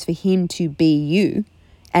expectations for him to be you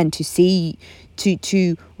and to see,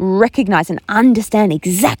 to recognize and understand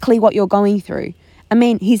exactly what you're going through. I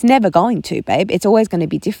mean, he's never going to, babe. It's always going to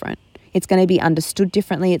be different. It's going to be understood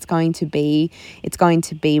differently. It's going to be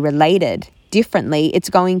related differently. It's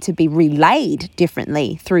going to be relayed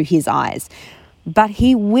differently through his eyes. But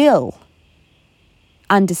he will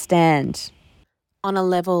understand on a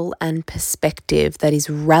level and perspective that is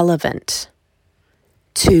relevant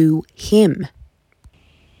to him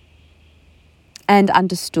and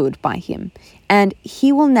understood by him. And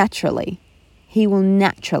he will naturally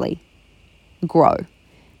grow.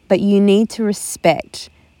 But you need to respect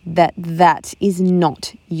that is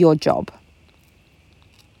not your job.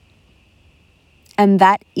 And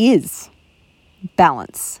that is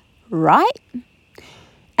balance, right?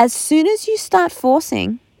 As soon as you start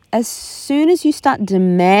forcing, as soon as you start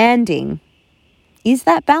demanding, is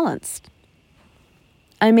that balanced?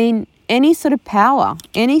 I mean, any sort of power,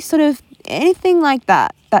 anything like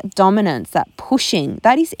that dominance, that pushing,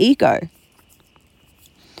 that is ego.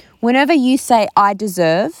 Whenever you say, I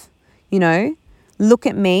deserve, look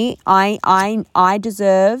at me, I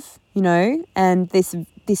deserve, and this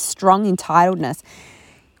strong entitledness.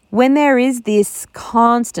 When there is this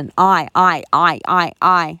constant I,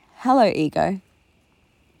 hello ego.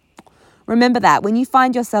 Remember that when you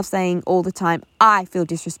find yourself saying all the time, I feel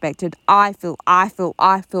disrespected, I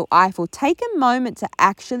feel, take a moment to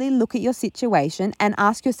actually look at your situation and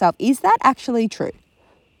ask yourself, is that actually true?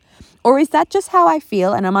 Or is that just how I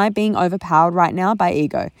feel, and am I being overpowered right now by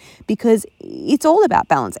ego? Because it's all about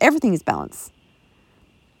balance. Everything is balance.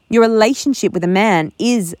 Your relationship with a man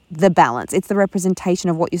is the balance. It's the representation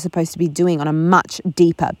of what you're supposed to be doing on a much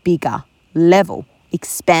deeper, bigger level,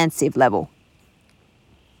 expansive level.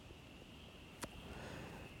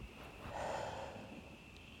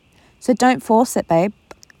 So don't force it, babe.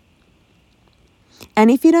 And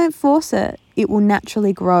if you don't force it, it will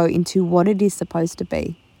naturally grow into what it is supposed to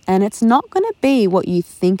be. And it's not going to be what you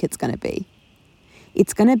think it's going to be.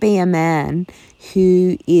 It's going to be a man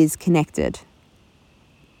who is connected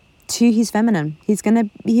to his feminine.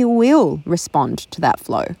 He will respond to that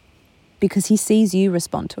flow because he sees you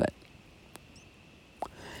respond to it.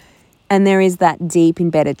 And there is that deep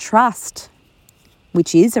embedded trust,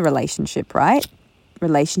 which is a relationship, right?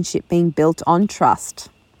 Relationship being built on trust.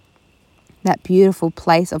 That beautiful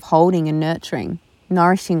place of holding and nurturing,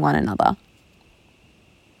 nourishing one another.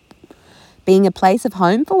 Being a place of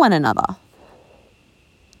home for one another.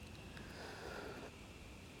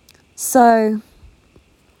 So,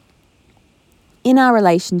 in our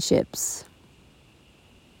relationships,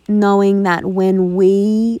 knowing that when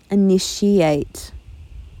we initiate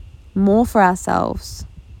more for ourselves,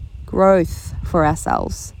 growth for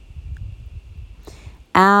ourselves,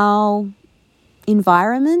 our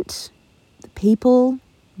environment, the people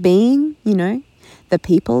being, the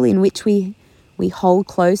people in which we hold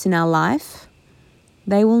close in our life,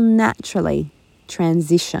 they will naturally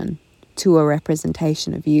transition to a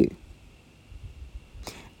representation of you.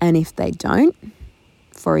 And if they don't,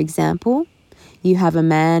 for example, you have a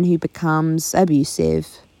man who becomes abusive,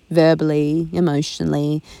 verbally,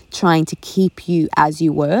 emotionally, trying to keep you as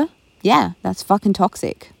you were, yeah, that's fucking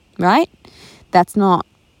toxic, right? That's not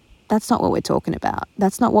what we're talking about.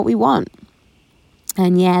 That's not what we want.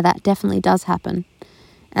 And yeah, that definitely does happen.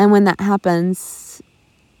 And when that happens,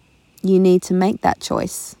 you need to make that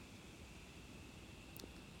choice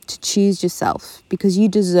to choose yourself, because you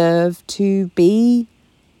deserve to be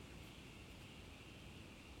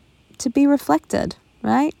reflected,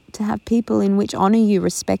 right? To have people in which honor you,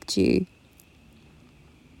 respect you,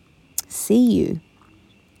 see you.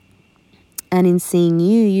 And in seeing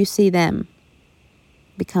you, you see them.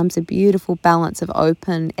 Becomes a beautiful balance of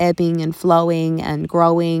open, ebbing and flowing and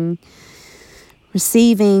growing,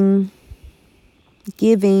 receiving,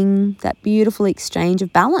 giving, that beautiful exchange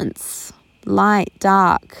of balance, light,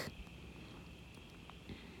 dark,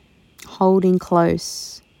 holding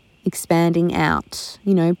close, expanding out,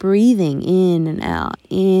 breathing in and out,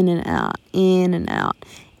 in and out, in and out.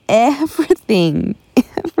 Everything,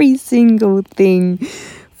 every single thing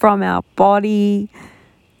from our body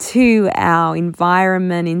to our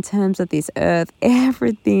environment in terms of this earth,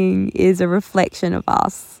 everything is a reflection of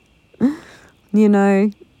us.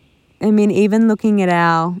 Even looking at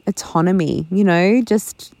our autonomy,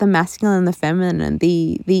 just the masculine and the feminine and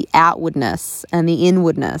the outwardness and the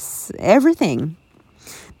inwardness, everything.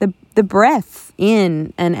 The breath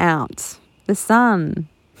in and out, the sun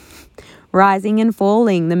rising and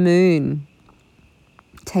falling, the moon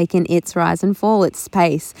taking its rise and fall, its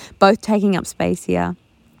space, both taking up space here.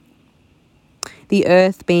 The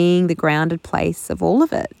earth being the grounded place of all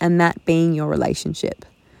of it, and that being your relationship.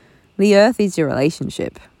 The earth is your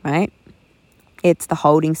relationship, right? It's the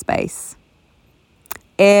holding space.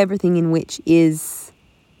 Everything in which is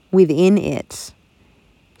within it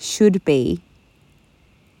should be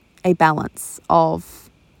a balance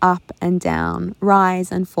of up and down,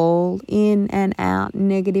 rise and fall, in and out,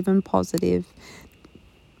 negative and positive,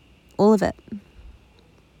 all of it.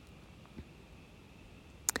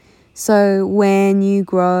 So when you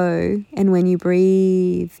grow and when you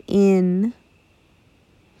breathe in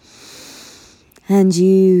and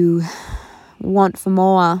you want for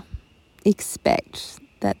more, expect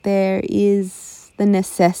that there is the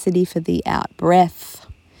necessity for the out breath,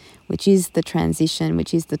 which is the transition,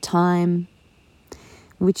 which is the time,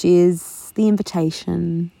 which is the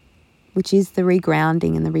invitation, which is the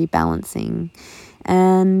regrounding and the rebalancing.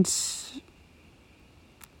 And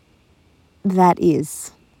that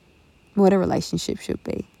is what a relationship should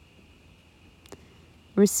be.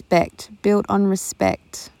 Respect, built on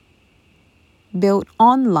respect, built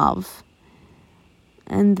on love,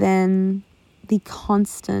 and then the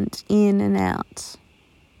constant in and out.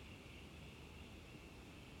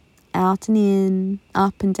 Out and in,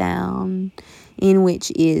 up and down, in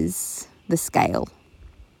which is the scale.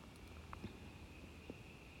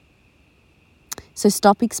 So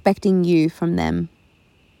stop expecting you from them.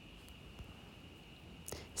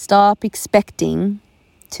 Stop expecting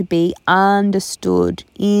to be understood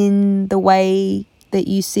in the way that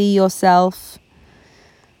you see yourself.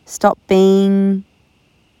 Stop being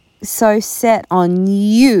so set on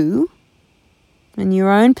you and your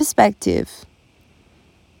own perspective,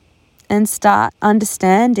 and start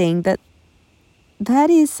understanding that that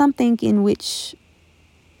is something in which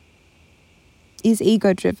is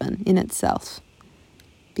ego-driven in itself,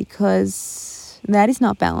 because that is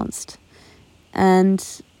not balanced.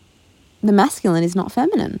 And the masculine is not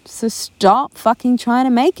feminine. So stop fucking trying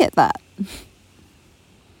to make it that.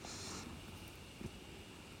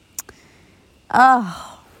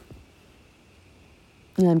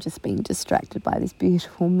 And I'm just being distracted by this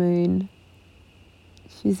beautiful moon.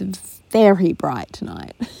 She's very bright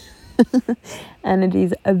tonight. And it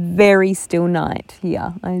is a very still night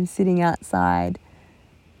here. I'm sitting outside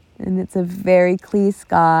and it's a very clear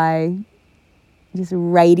sky, just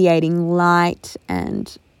radiating light,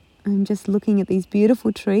 and I'm just looking at these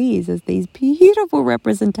beautiful trees as these beautiful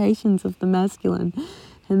representations of the masculine,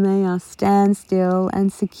 and they are standstill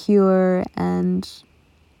and secure and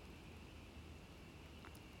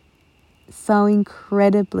so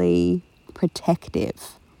incredibly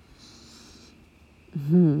protective.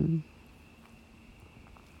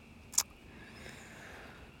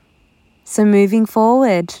 So moving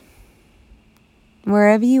forward,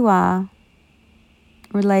 wherever you are,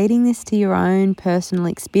 relating this to your own personal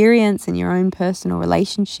experience and your own personal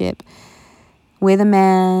relationship with a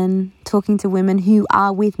man, talking to women who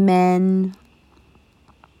are with men,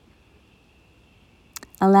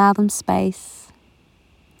 allow them space.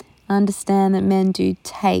 Understand that men do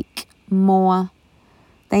take more.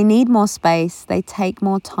 They need more space. They take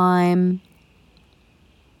more time.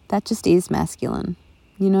 That just is masculine,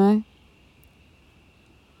 you know?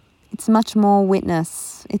 It's much more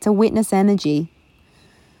witness. It's a witness energy.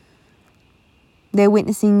 They're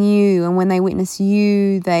witnessing you, and when they witness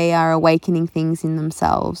you, they are awakening things in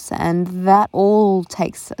themselves. And that all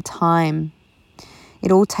takes time.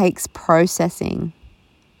 It all takes processing.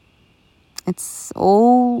 It's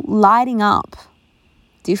all lighting up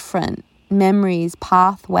different memories,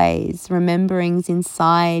 pathways, rememberings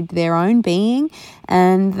inside their own being,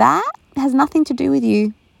 and that has nothing to do with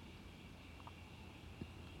you.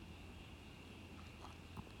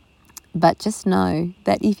 But just know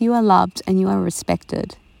that if you are loved and you are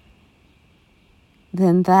respected,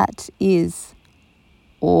 then that is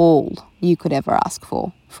all you could ever ask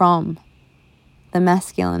for from the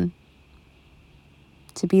masculine.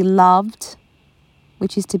 To be loved,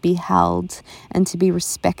 which is to be held, and to be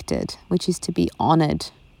respected, which is to be honored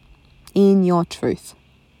in your truth.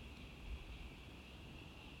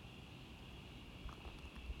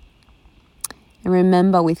 And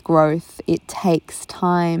remember, with growth, it takes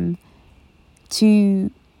time to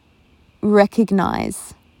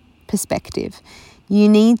recognize perspective. You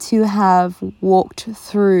need to have walked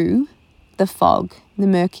through the fog, the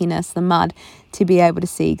murkiness, the mud, to be able to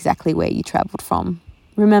see exactly where you traveled from.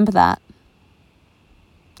 Remember that.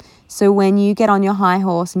 So when you get on your high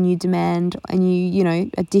horse and you demand, and you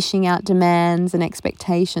are dishing out demands and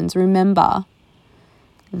expectations, remember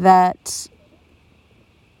that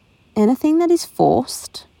anything that is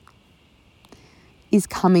forced is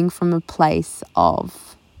coming from a place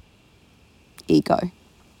of ego.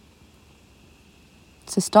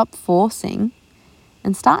 So stop forcing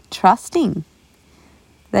and start trusting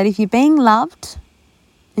that if you're being loved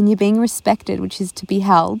and you're being respected, which is to be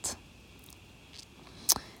held,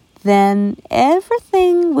 then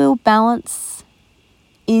everything will balance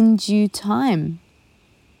in due time.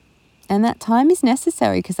 And that time is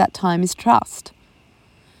necessary because that time is trust.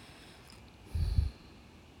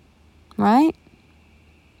 Right?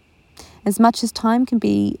 As much as time can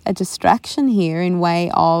be a distraction here in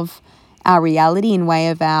way of our reality, in way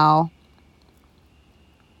of our,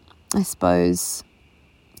 I suppose,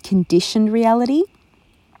 conditioned reality,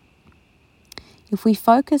 if we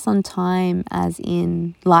focus on time as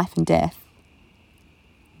in life and death,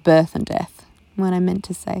 birth and death, what I meant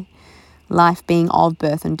to say, life being of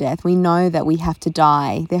birth and death, we know that we have to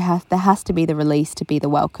die. There has to be the release to be the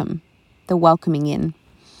welcome, the welcoming in,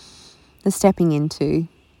 the stepping into,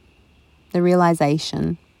 the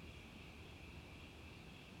realization.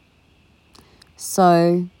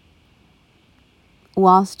 So,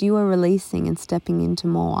 whilst you are releasing and stepping into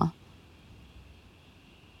more,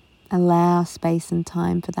 allow space and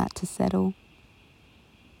time for that to settle,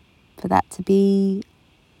 for that to be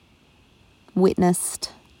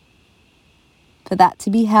witnessed, for that to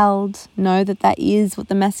be held. Know that that is what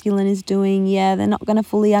the masculine is doing. Yeah, they're not going to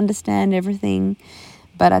fully understand everything,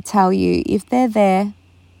 but I tell you, if they're there,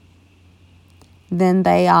 then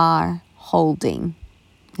they are holding.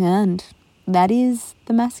 And that is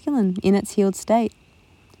the masculine in its healed state,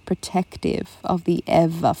 protective of the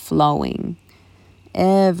ever-flowing,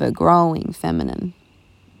 ever-growing feminine.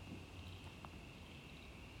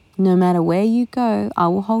 No matter where you go, I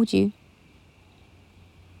will hold you.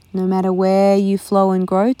 No matter where you flow and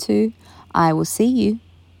grow to, I will see you.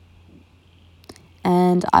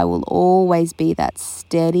 And I will always be that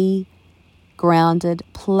steady, grounded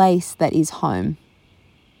place that is home.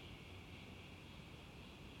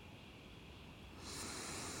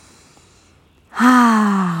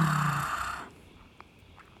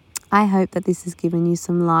 I hope that this has given you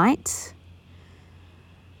some light,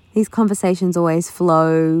 these conversations always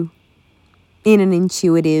flow in an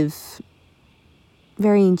intuitive,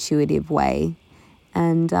 very intuitive way.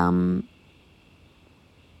 And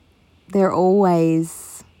they're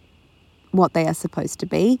always what they are supposed to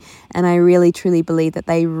be. And I really, truly believe that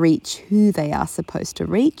they reach who they are supposed to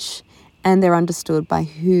reach, and they're understood by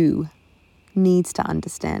who needs to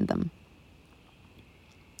understand them.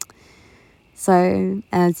 So,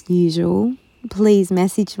 as usual, please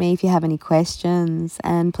message me if you have any questions,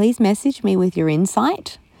 and please message me with your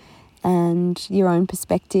insight and your own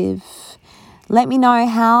perspective. Let me know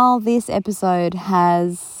how this episode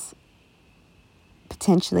has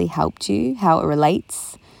potentially helped you, how it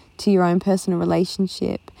relates to your own personal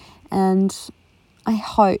relationship, and I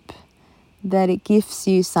hope that it gives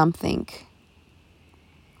you something,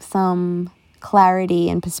 some clarity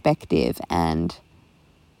and perspective and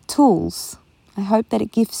tools. I hope that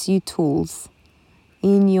it gives you tools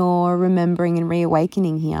in your remembering and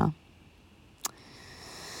reawakening here.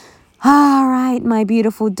 All right, my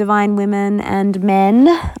beautiful divine women and men,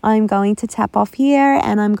 I'm going to tap off here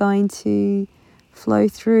and I'm going to flow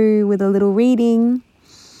through with a little reading.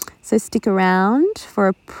 So stick around for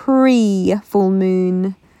a pre-full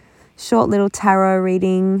moon short little tarot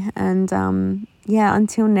reading. And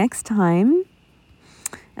until next time,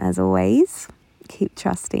 as always, keep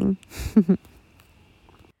trusting.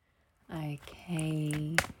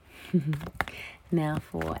 Okay, now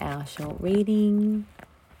for our short reading.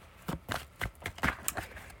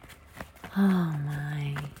 Oh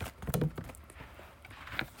my.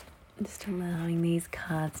 Just allowing these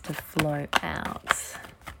cards to flow out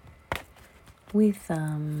with,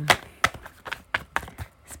 I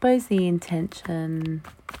suppose, the intention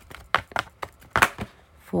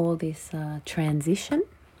for this transition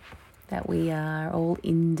that we are all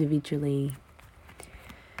individually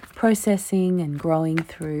processing and growing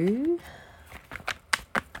through.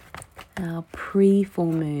 Our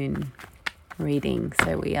pre-full moon reading.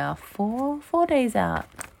 So we are four days out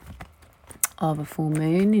of a full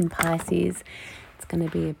moon in Pisces. It's going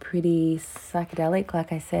to be a pretty psychedelic,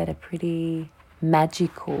 like I said, a pretty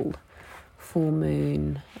magical full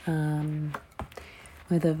moon,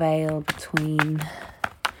 with a veil between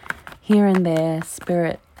here and there,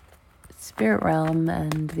 spirit realm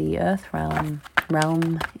and the earth realm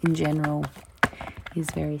in general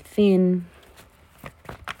is very thin.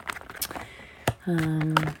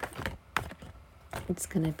 It's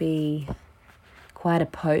going to be quite a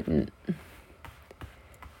potent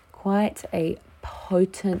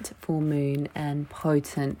full moon and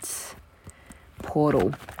potent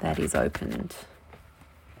portal that is opened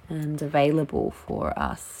and available for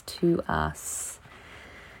us to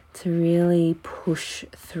really push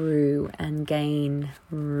through and gain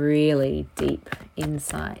really deep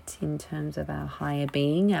insight in terms of our higher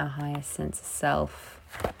being, our higher sense of self,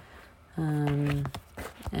 and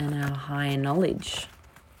our higher knowledge.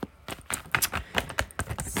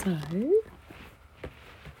 So,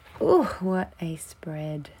 what a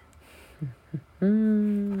spread.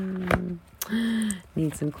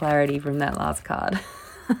 Need some clarity from that last card.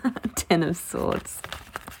 Ten of Swords.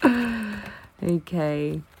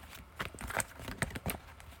 Okay.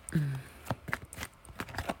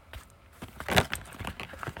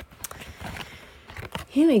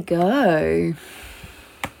 Here we go.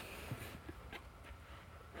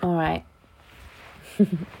 All right.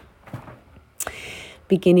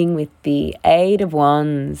 Beginning with the Eight of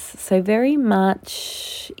Wands. So very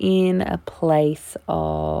much in a place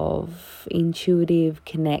of intuitive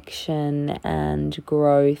connection and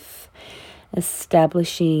growth,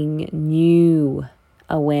 establishing new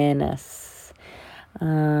awareness.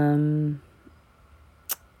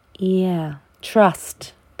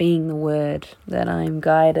 Trust being the word that I'm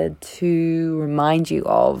guided to remind you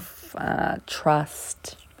of.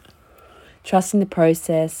 Trust in the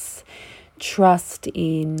process, trust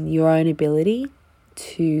in your own ability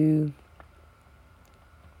to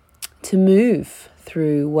move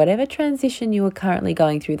through whatever transition you are currently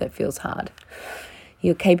going through that feels hard.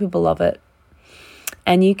 You're capable of it,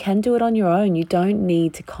 and you can do it on your own. You don't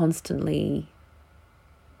need to constantly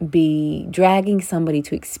be dragging somebody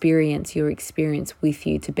to experience your experience with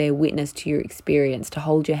you, to bear witness to your experience, to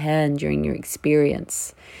hold your hand during your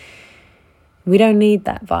experience. We don't need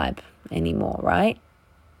that vibe anymore, right?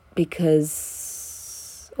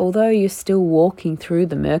 Because although you're still walking through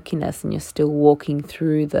the murkiness and you're still walking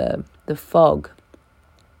through the fog,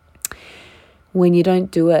 when you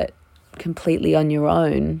don't do it completely on your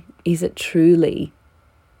own, is it truly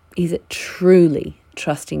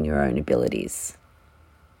trusting your own abilities?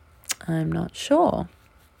 I'm not sure.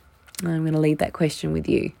 I'm going to leave that question with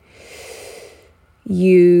you.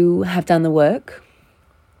 You have done the work.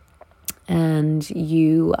 And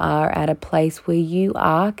you are at a place where you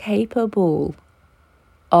are capable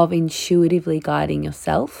of intuitively guiding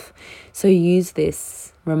yourself. So use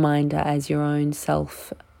this reminder as your own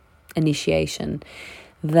self-initiation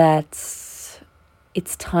that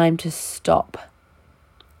it's time to stop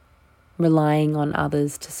relying on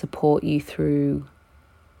others to support you through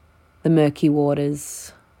the murky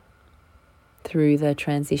waters, through the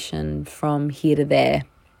transition from here to there,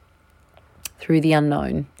 through the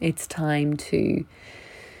unknown. It's time to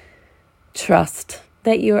trust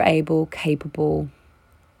that you're able, capable,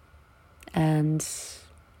 and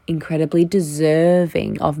incredibly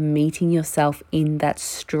deserving of meeting yourself in that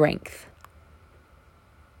strength,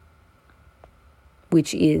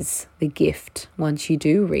 which is the gift. Once you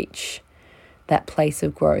do reach that place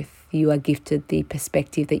of growth, you are gifted the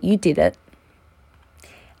perspective that you did it,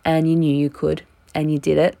 and you knew you could, and you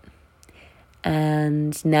did it,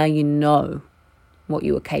 and now you know what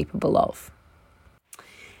you are capable of.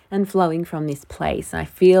 And flowing from this place, I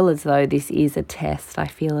feel as though this is a test. I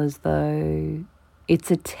feel as though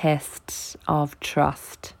it's a test of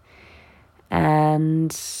trust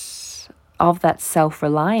and of that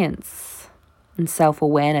self-reliance and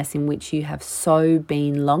self-awareness in which you have so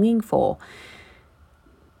been longing for.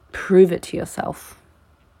 Prove it to yourself.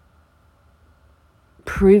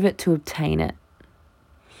 Prove it to obtain it.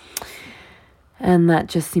 And that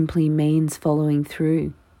just simply means following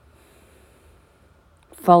through.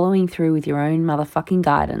 Following through with your own motherfucking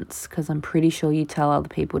guidance, because I'm pretty sure you tell other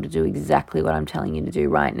people to do exactly what I'm telling you to do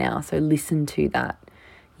right now. So listen to that.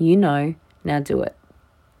 You know, now do it.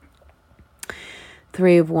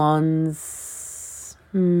 3 of Wands.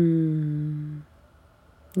 New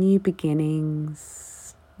beginnings.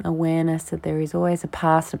 Awareness that there is always a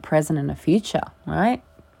past, a present, and a future, right?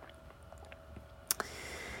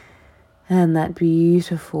 And that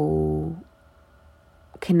beautiful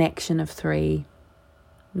connection of 3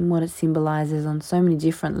 and what it symbolizes on so many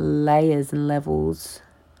different layers and levels.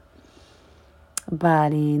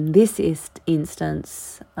 But in this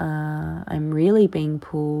instance, I'm really being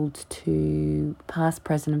pulled to past,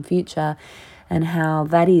 present, and future, and how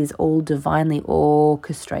that is all divinely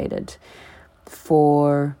orchestrated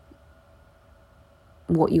for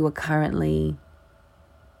what you are currently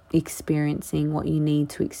experiencing, what you need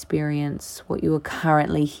to experience, what you are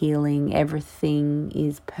currently healing. Everything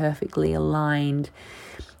is perfectly aligned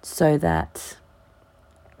so that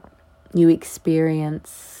you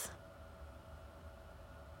experience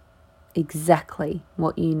exactly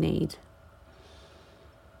what you need.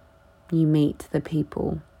 You meet the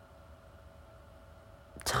people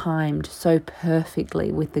timed so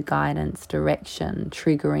perfectly with the guidance, direction,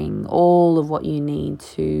 triggering all of what you need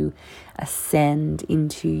to ascend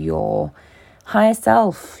into your higher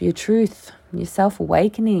self, your truth, your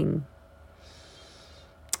self-awakening.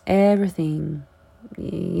 Everything.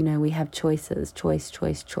 You know, we have choices, choice,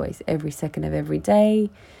 every second of every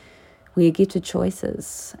day. We are gifted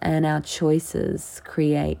choices, and our choices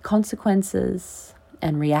create consequences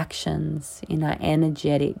and reactions in our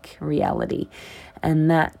energetic reality.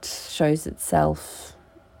 And that shows itself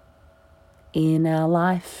in our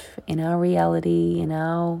life, in our reality, in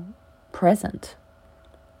our present.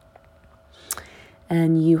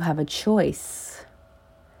 And you have a choice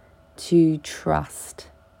to trust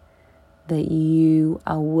that you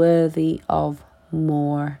are worthy of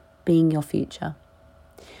more, being your future.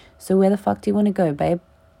 So where the fuck do you want to go, babe?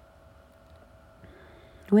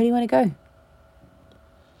 Where do you want to go?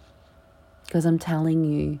 Because I'm telling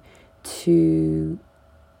you to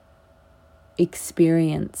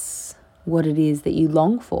experience what it is that you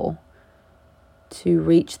long for, to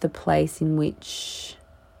reach the place in which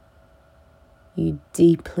you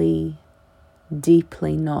deeply,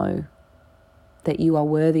 deeply know that you are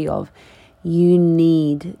worthy of. You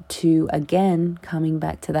need to, again, coming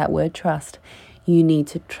back to that word trust, you need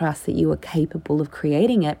to trust that you are capable of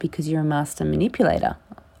creating it, because you're a master manipulator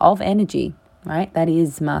of energy, right? That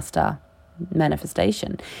is master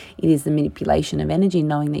manifestation. It is the manipulation of energy,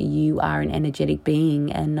 knowing that you are an energetic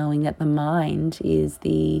being, and knowing that the mind is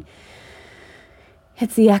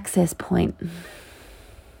it's the access point.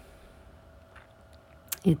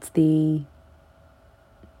 It's the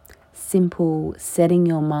simple setting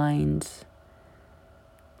your mind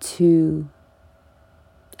to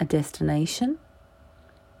a destination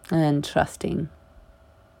and trusting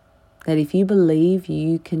that if you believe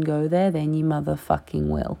you can go there, then you motherfucking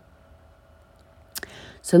will.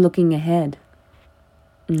 So looking ahead,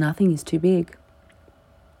 nothing is too big.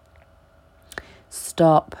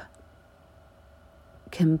 Stop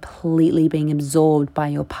completely being absorbed by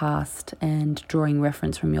your past and drawing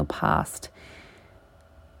reference from your past.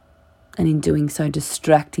 And in doing so,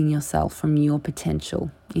 distracting yourself from your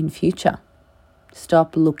potential in future.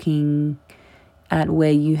 Stop looking at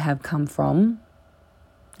where you have come from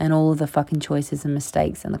and all of the fucking choices and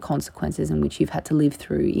mistakes and the consequences in which you've had to live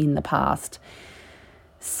through in the past.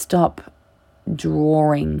 Stop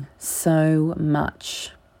drawing so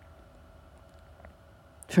much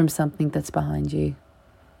from something that's behind you.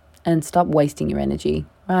 And stop wasting your energy,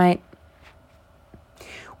 right?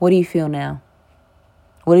 What do you feel now?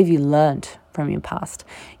 What have you learned from your past?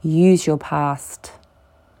 Use your past.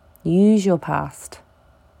 Use your past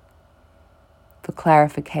for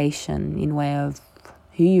clarification in way of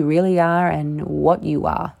who you really are and what you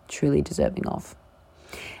are truly deserving of.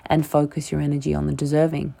 And focus your energy on the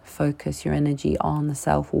deserving. Focus your energy on the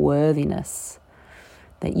self-worthiness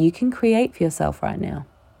that you can create for yourself right now.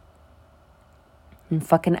 And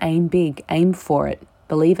fucking aim big. Aim for it.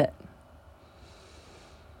 Believe it.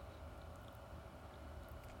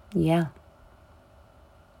 Yeah.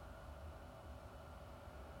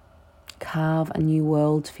 Carve a new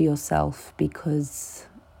world for yourself because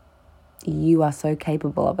you are so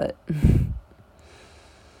capable of it.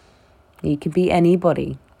 You can be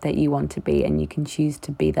anybody that you want to be, and you can choose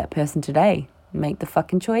to be that person today. Make the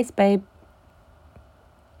fucking choice, babe.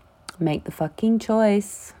 Make the fucking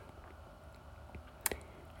choice.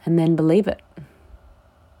 And then believe it.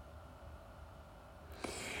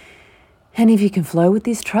 And if you can flow with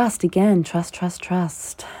this trust, again, trust.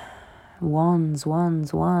 Wands,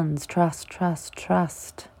 trust.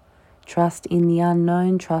 Trust in the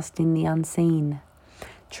unknown, trust in the unseen.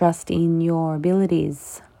 Trust in your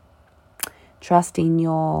abilities. Trust in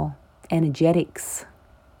your energetics.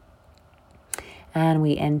 And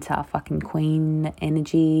we enter fucking Queen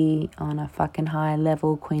energy on a fucking high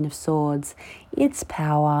level, Queen of Swords. It's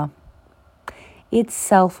power. It's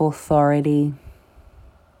self-authority.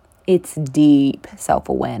 It's deep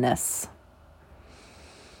self-awareness.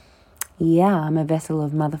 Yeah, I'm a vessel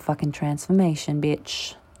of motherfucking transformation,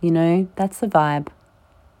 bitch. You know, that's the vibe.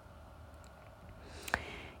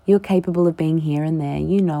 You're capable of being here and there.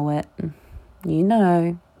 You know it. You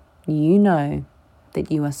know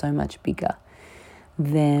that you are so much bigger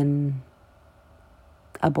than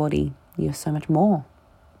a body. You're so much more.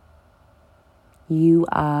 You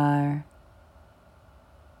are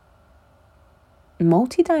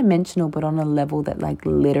multidimensional, but on a level that like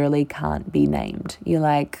literally can't be named. You're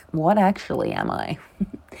like, what actually am I?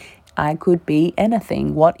 I could be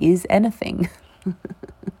anything. What is anything?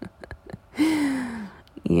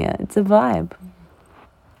 Yeah, it's a vibe.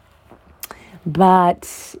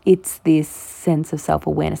 But it's this sense of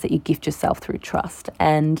self-awareness that you gift yourself through trust.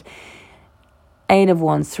 And 8 of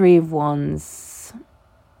Wands, 3 of Wands,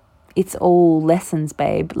 it's all lessons,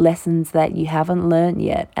 babe. Lessons that you haven't learned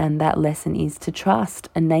yet. And that lesson is to trust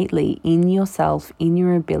innately in yourself, in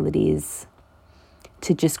your abilities,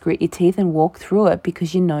 to just grit your teeth and walk through it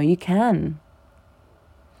because you know you can.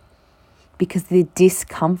 Because the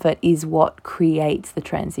discomfort is what creates the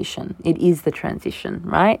transition. It is the transition,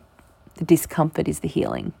 right? The discomfort is the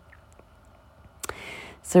healing.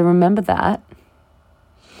 So remember that.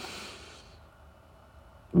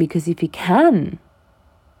 Because if you can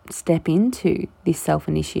step into this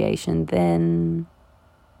self-initiation, then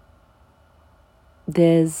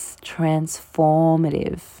there's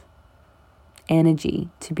transformative energy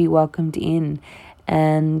to be welcomed in,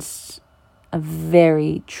 and a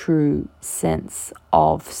very true sense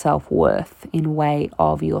of self-worth in way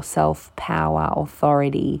of your self-power,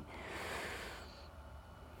 authority,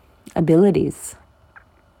 abilities.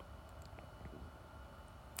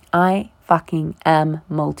 I fucking am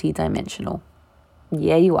multidimensional.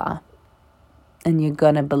 Yeah, you are. And you're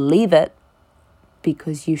gonna believe it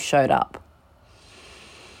because you showed up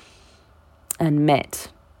and met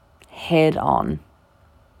head on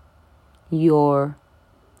your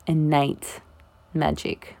innate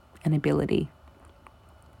magic and ability.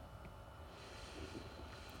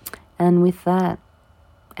 And with that,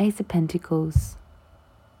 Ace of Pentacles.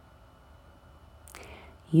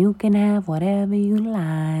 You can have whatever you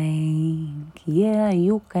like. Yeah,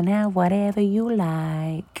 you can have whatever you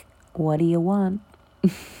like. What do you want?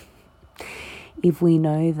 If we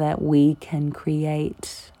know that we can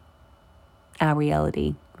create our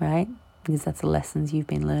reality, right? Because that's the lessons you've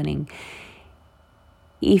been learning.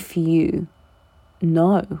 If you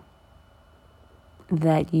know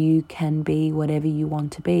that you can be whatever you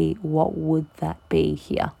want to be, what would that be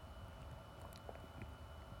here?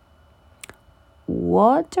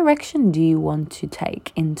 What direction do you want to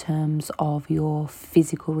take in terms of your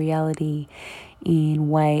physical reality, in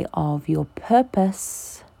way of your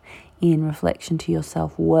purpose, in reflection to your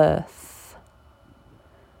self-worth?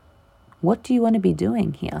 What do you want to be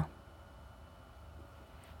doing here?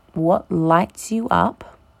 what lights you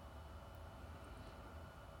up,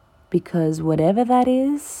 because whatever that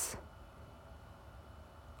is,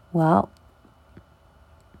 well,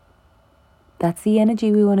 that's the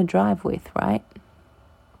energy we want to drive with, right?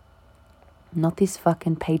 Not this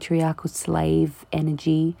fucking patriarchal slave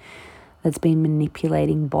energy that's been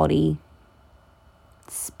manipulating body,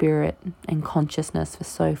 spirit, and consciousness for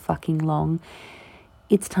so fucking long.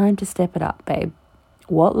 It's time to step it up, babe.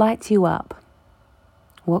 What lights you up?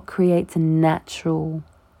 What creates a natural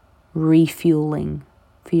refueling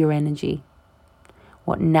for your energy?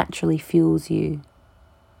 What naturally fuels you?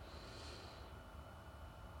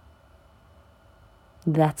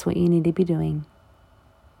 That's what you need to be doing.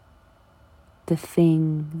 The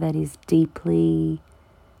thing that is deeply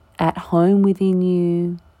at home within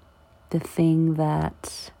you, the thing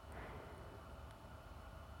that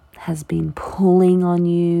has been pulling on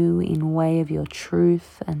you in way of your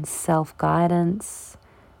truth and self-guidance.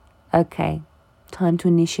 Okay, time to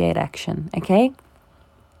initiate action, okay?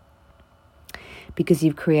 Because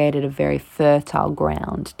you've created a very fertile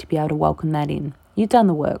ground to be able to welcome that in. You've done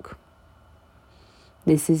the work.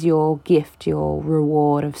 This is your gift, your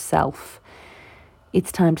reward of self.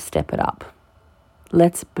 It's time to step it up.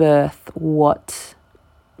 Let's birth what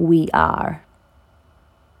we are.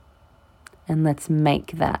 And let's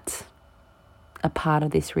make that a part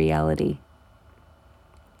of this reality.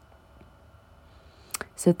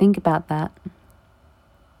 So think about that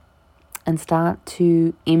and start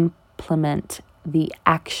to implement the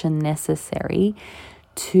action necessary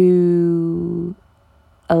to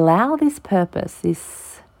allow this purpose,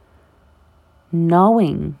 this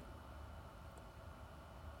knowing,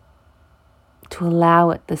 to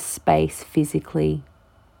allow it the space physically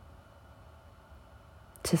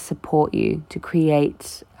to support you, to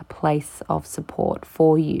create a place of support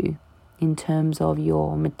for you in terms of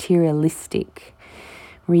your materialistic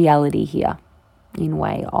reality here, in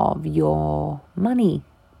way of your money,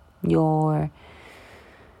 your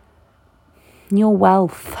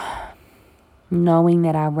wealth, knowing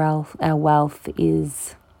that our wealth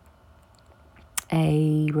is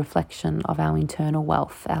a reflection of our internal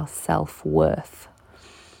wealth, our self-worth.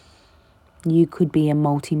 You could be a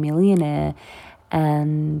multimillionaire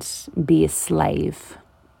and be a slave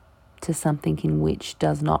to something in which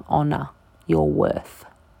does not honor your worth.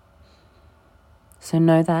 So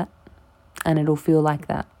know that, and it'll feel like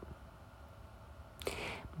that.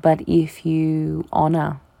 But if you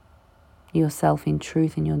honor yourself in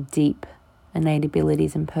truth and your deep innate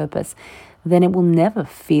abilities and purpose, then it will never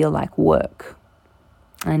feel like work.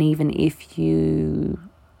 And even if you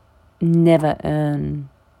never earn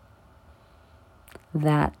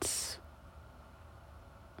that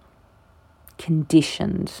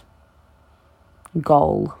conditioned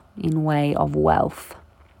goal in way of wealth,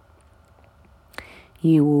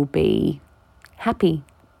 you will be happy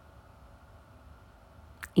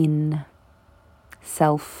in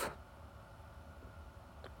self-worth,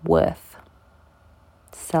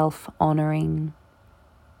 self-honoring,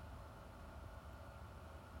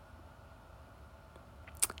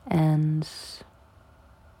 and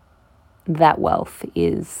that wealth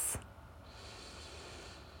it's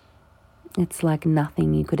like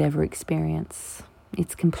nothing you could ever experience.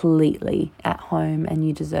 It's completely at home and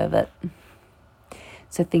you deserve it.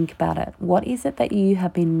 So think about it. What is it that you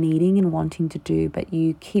have been needing and wanting to do, but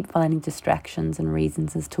you keep finding distractions and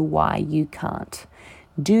reasons as to why you can't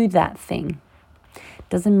do that thing?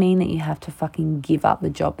 Doesn't mean that you have to fucking give up the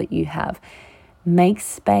job that you have. Make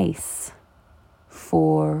space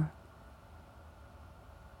for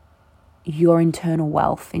your internal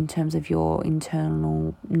wealth in terms of your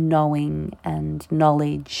internal knowing and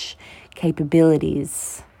knowledge,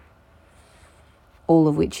 capabilities, all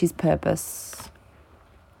of which is purpose,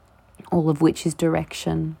 all of which is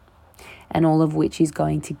direction, and all of which is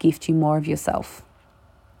going to gift you more of yourself.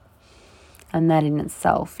 And that in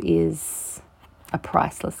itself is a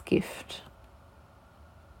priceless gift.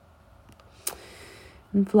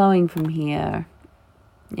 And flowing from here,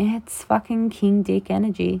 it's fucking King Dick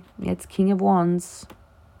energy. It's King of Wands.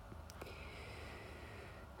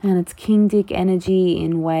 And it's King Dick energy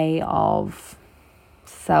in way of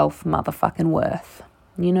self-motherfucking worth.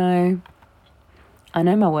 You know, I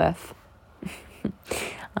know my worth.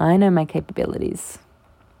 I know my capabilities.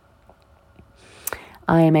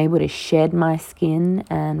 I am able to shed my skin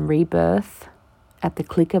and rebirth at the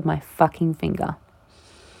click of my fucking finger.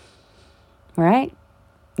 Right?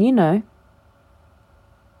 You know.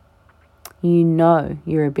 You know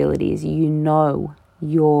your abilities. You know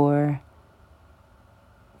your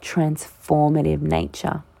transformative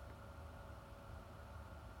nature.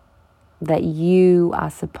 That you are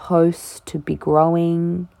supposed to be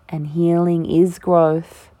growing and healing is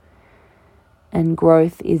growth, and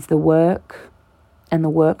growth is the work, and the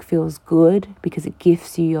work feels good because it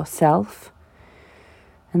gifts you yourself.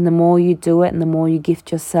 And the more you do it and the more you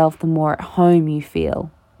gift yourself, the more at home you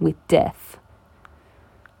feel with death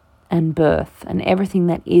and birth and everything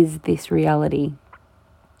that is this reality.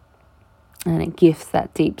 And it gifts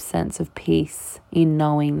that deep sense of peace in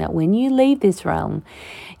knowing that when you leave this realm,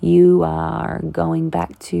 you are going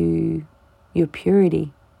back to your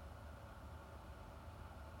purity.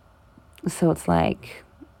 So it's like,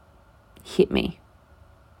 hit me,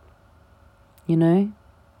 you know?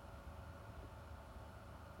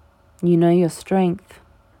 You know your strength.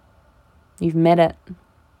 You've met it.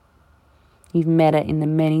 You've met it in the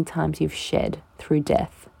many times you've shed through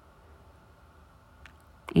death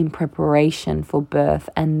in preparation for birth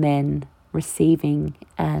and then receiving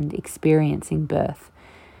and experiencing birth.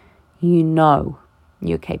 You know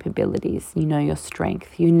your capabilities. You know your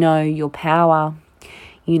strength. You know your power.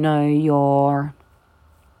 You know your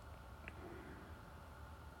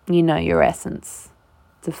essence.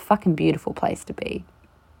 It's a fucking beautiful place to be.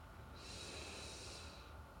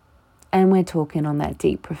 And we're talking on that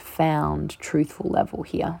deep, profound, truthful level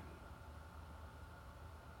here.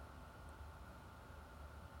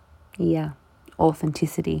 Yeah,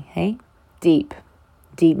 authenticity, hey? Deep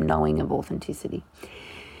knowing of authenticity.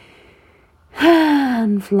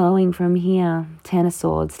 And flowing from here, Ten of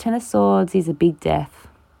Swords. Ten of Swords is a big death.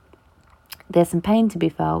 There's some pain to be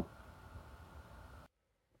felt.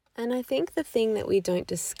 And I think the thing that we don't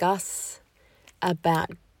discuss about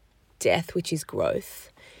death, which is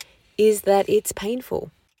growth, is that it's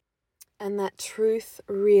painful. And that truth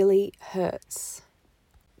really hurts.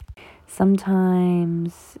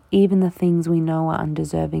 Sometimes even the things we know are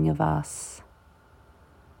undeserving of us,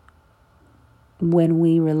 when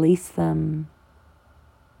we release them,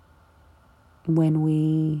 when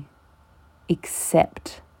we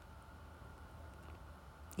accept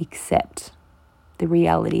the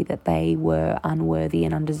reality that they were unworthy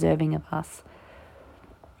and undeserving of us,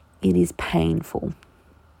 it is painful.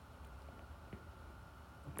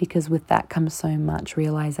 Because with that comes so much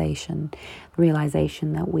realization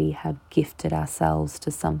that we have gifted ourselves to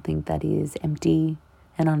something that is empty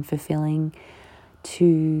and unfulfilling,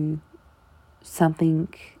 to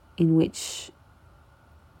something in which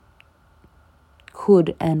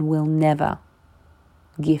could and will never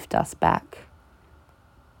gift us back.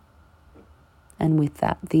 And with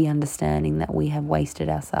that, the understanding that we have wasted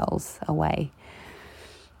ourselves away,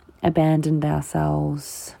 abandoned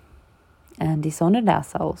ourselves, and dishonored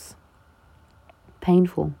ourselves.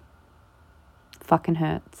 Painful. Fucking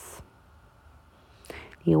hurts.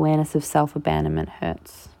 The awareness of self-abandonment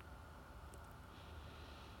hurts.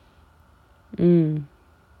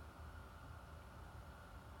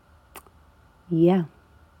 Yeah.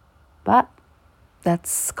 But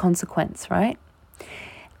that's consequence, right?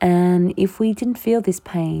 And if we didn't feel this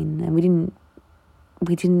pain and we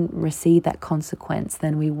didn't receive that consequence,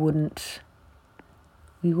 then we wouldn't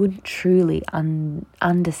truly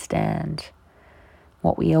understand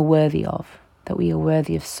what we are worthy of, that we are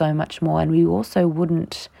worthy of so much more. And we also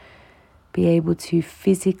wouldn't be able to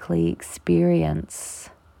physically experience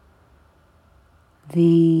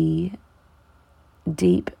the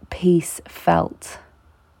deep peace felt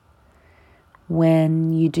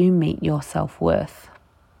when you do meet your self-worth.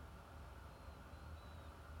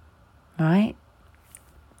 Right?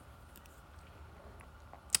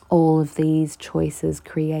 All of these choices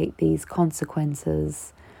create these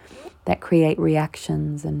consequences that create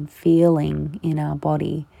reactions and feeling in our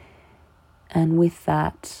body. And with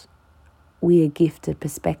that, we are gifted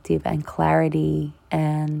perspective and clarity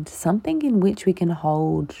and something in which we can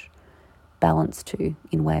hold balance to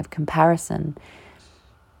in way of comparison,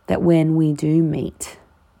 that when we do meet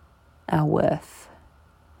our worth,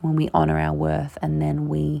 when we honor our worth, and then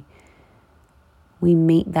we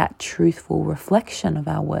meet that truthful reflection of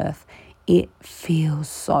our worth, it feels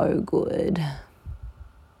so good.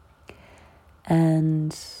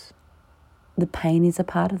 And the pain is a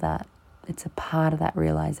part of that. It's a part of that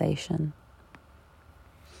realization.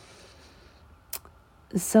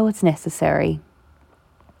 So it's necessary.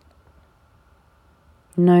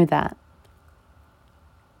 Know that.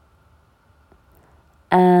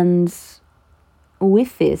 And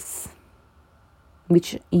with this,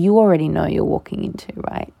 which you already know you're walking into,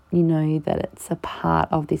 right? You know that it's a part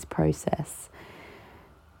of this process.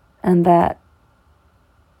 And that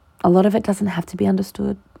a lot of it doesn't have to be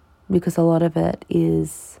understood, because a lot of it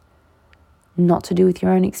is not to do with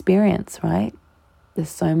your own experience, right? There's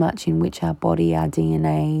so much in which our body, our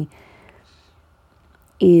DNA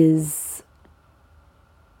is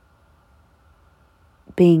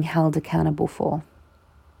being held accountable for.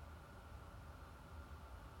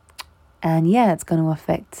 And yeah, it's going to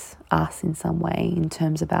affect us in some way in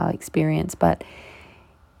terms of our experience, but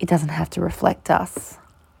it doesn't have to reflect us.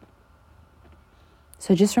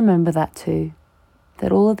 So just remember that too,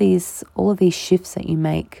 that all of these shifts that you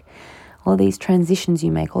make, all these transitions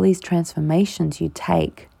you make, all these transformations you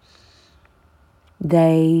take,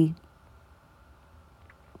 they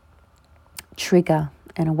trigger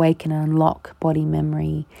and awaken and unlock body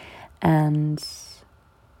memory and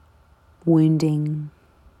wounding,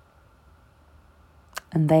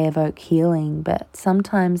 and they evoke healing. But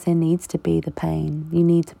sometimes there needs to be the pain. You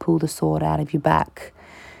need to pull the sword out of your back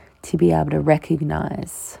to be able to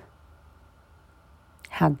recognize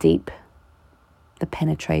how deep the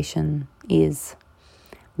penetration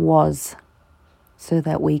was, so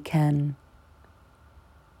that we can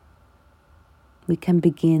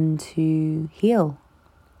begin to heal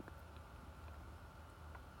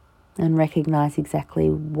and recognize exactly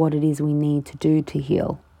what it is we need to do to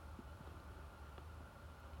heal.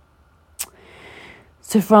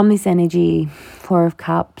 So from this energy, 4 of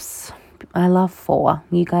Cups, I love 4.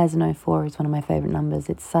 You guys know 4 is one of my favorite numbers.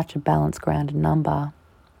 It's such a balanced, grounded number.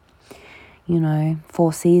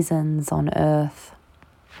 4 seasons on earth,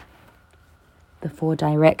 the 4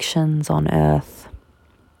 directions on earth.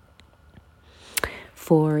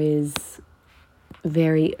 4 is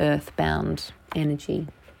very earthbound energy.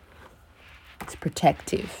 It's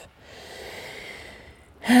protective.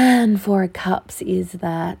 And 4 of Cups is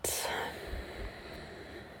that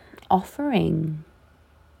offering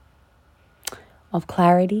of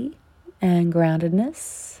clarity and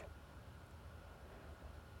groundedness.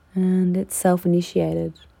 And it's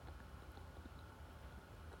self-initiated.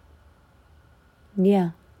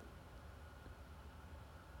 Yeah.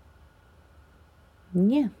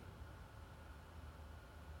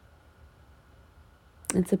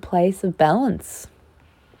 It's a place of balance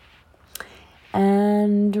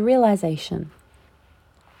and realization.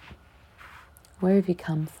 Where have you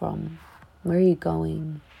come from? Where are you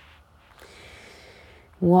going?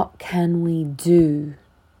 What can we do?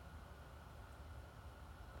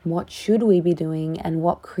 What should we be doing? And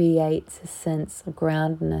what creates a sense of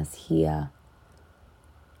groundedness here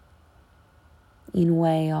in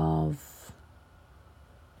way of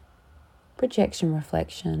projection,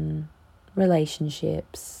 reflection,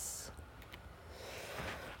 relationships?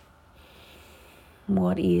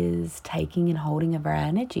 What is taking and holding of our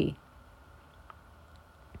energy?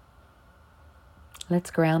 Let's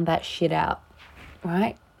ground that shit out,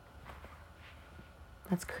 right?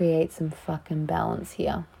 Let's create some fucking balance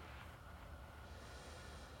here.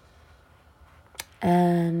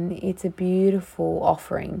 And it's a beautiful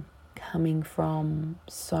offering coming from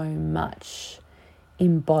so much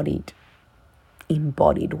embodied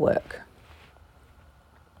work.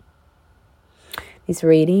 This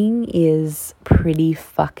reading is pretty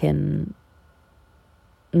fucking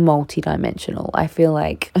multidimensional. I feel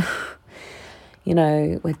like,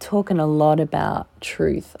 we're talking a lot about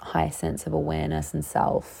truth, high sense of awareness and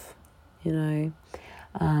self,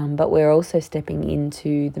 but we're also stepping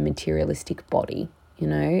into the materialistic body,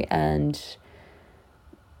 and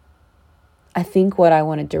I think what I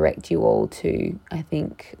want to direct you all to, I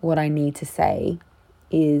think what I need to say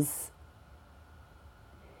is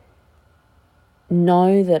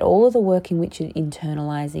know that all of the work in which you're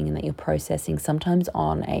internalizing and that you're processing, sometimes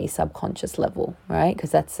on a subconscious level, right?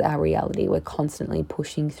 Because that's our reality. We're constantly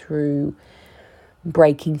pushing through,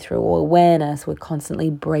 breaking through awareness. We're constantly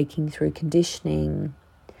breaking through conditioning.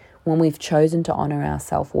 When we've chosen to honor our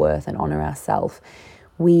self-worth and honor ourself,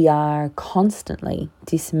 we are constantly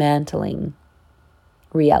dismantling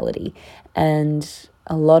reality. And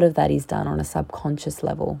a lot of that is done on a subconscious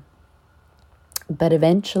level. But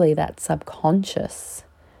eventually that subconscious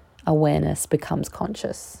awareness becomes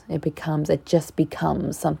conscious. It just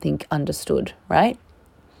becomes something understood, right?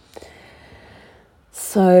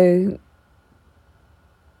 So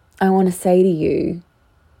I want to say to you,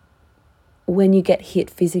 when you get hit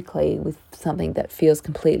physically with something that feels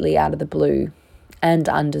completely out of the blue and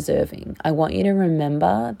undeserving, I want you to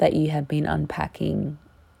remember that you have been unpacking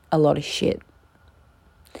a lot of shit.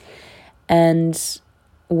 And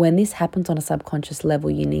when this happens on a subconscious level,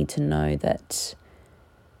 you need to know that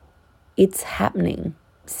it's happening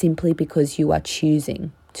simply because you are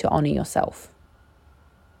choosing to honor yourself.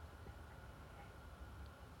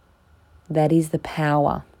 That is the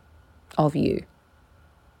power of you.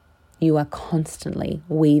 You are constantly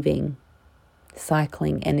weaving,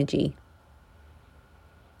 cycling energy.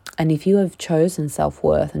 And if you have chosen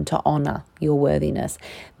self-worth and to honor your worthiness,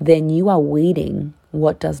 then you are weeding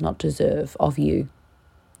what does not deserve of you.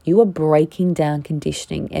 You are breaking down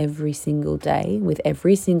conditioning every single day with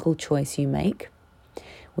every single choice you make,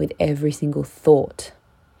 with every single thought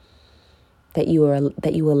that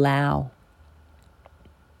you allow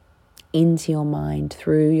into your mind,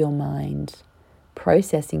 through your mind,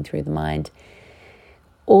 processing through the mind.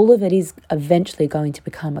 All of it is eventually going to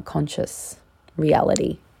become a conscious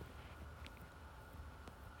reality.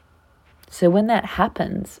 So when that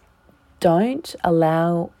happens, don't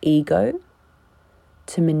allow ego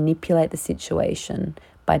to manipulate the situation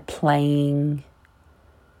by playing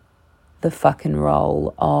the fucking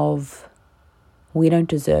role of, we don't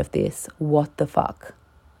deserve this, what the fuck.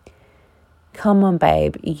 Come on,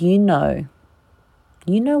 babe, you know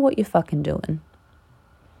what you're fucking doing,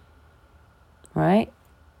 right?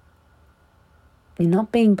 You're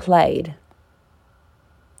not being played.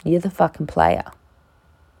 You're the fucking player.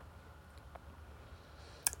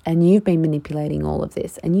 And you've been manipulating all of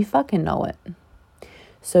this, and you fucking know it.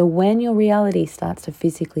 So when your reality starts to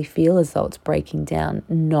physically feel as though it's breaking down,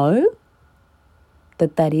 know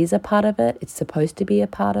that is a part of it. It's supposed to be a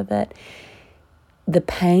part of it. The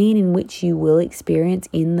pain in which you will experience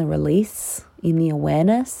in the release, in the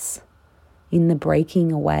awareness, in the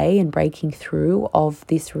breaking away and breaking through of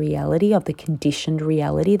this reality, of the conditioned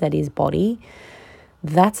reality that is body,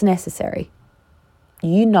 that's necessary.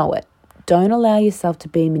 You know it. Don't allow yourself to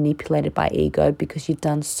be manipulated by ego, because you've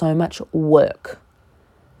done so much work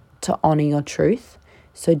to honor your truth.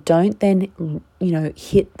 So don't then,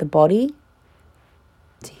 hit the body,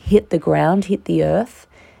 to hit the ground, hit the earth,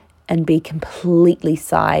 and be completely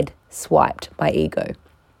side swiped by ego.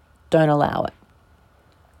 Don't allow it.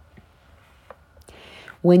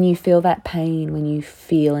 When you feel that pain, when you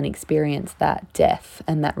feel and experience that death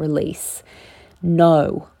and that release,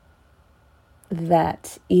 know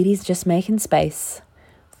that it is just making space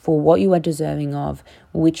for what you are deserving of,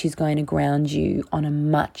 which is going to ground you on a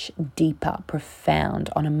much deeper,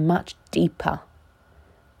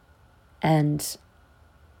 and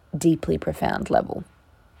deeply profound level.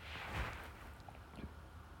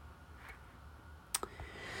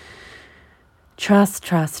 Trust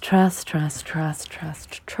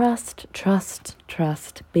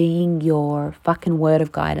being your fucking word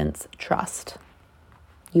of guidance. Trust.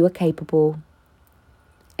 You are capable.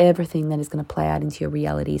 Everything that is going to play out into your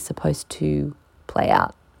reality is supposed to play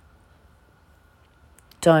out.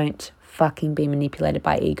 Don't fucking be manipulated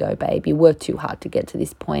by ego, babe. You worked too hard to get to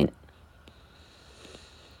this point.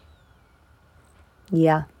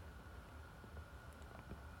 Yeah.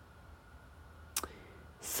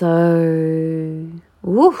 So,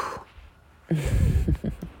 woo.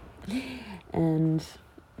 And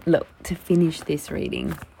look, to finish this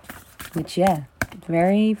reading, which,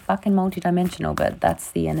 very fucking multidimensional, but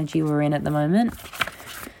that's the energy we're in at the moment.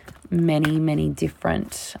 Many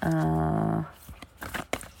different, I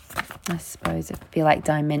suppose I feel like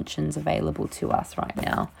dimensions available to us right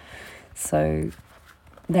now. So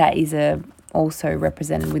that is also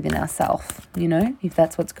represented within ourselves, if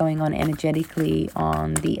that's what's going on energetically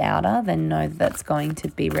on the outer, then know that's going to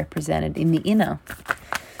be represented in the inner.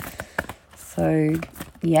 So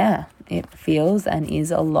yeah, it feels and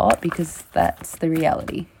is a lot, because that's the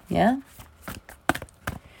reality. Yeah.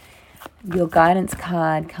 Your guidance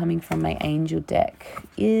card coming from my angel deck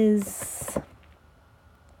is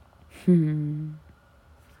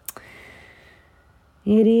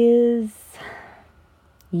it is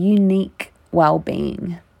unique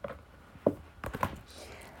well-being.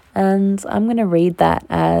 And I'm going to read that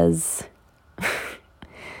as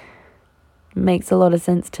makes a lot of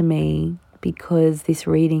sense to me, because this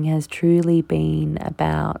reading has truly been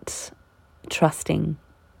about trusting.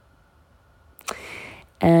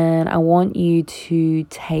 And I want you to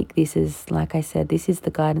take this as, like I said, this is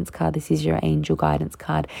the guidance card. This is your angel guidance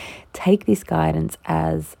card. Take this guidance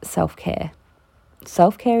as self-care.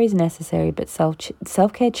 Self-care is necessary, but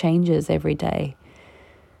self-care changes every day.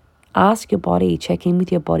 Ask your body, check in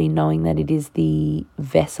with your body, knowing that it is the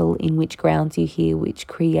vessel in which grounds you here, which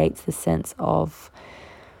creates the sense of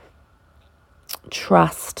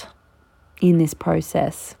trust in this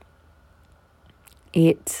process.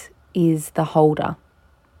 It is the holder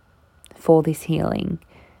for this healing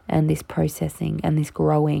and this processing and this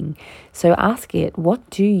growing. So ask it, what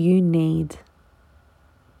do you need?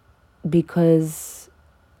 Because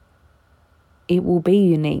it will be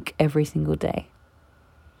unique every single day.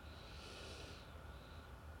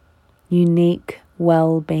 Unique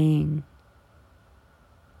well-being.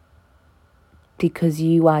 Because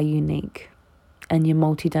you are unique and you're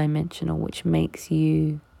multidimensional, which makes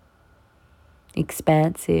you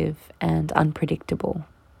expansive and unpredictable.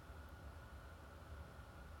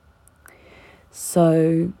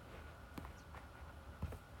 So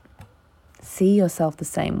see yourself the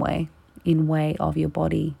same way, in way of your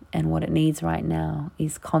body, and what it needs right now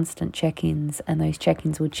is constant check-ins, and those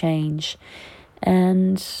check-ins will change,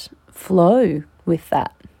 and flow with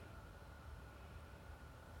that.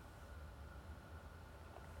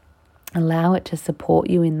 Allow it to support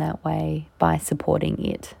you in that way by supporting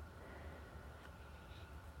it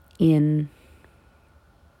in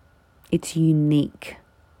its unique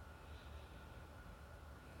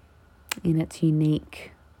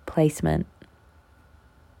placement.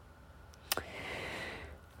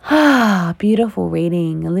 Beautiful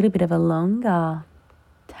reading. A little bit of a longer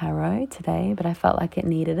tarot today, but I felt like it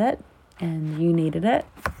needed it and you needed it.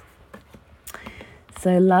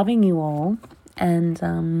 So loving you all, and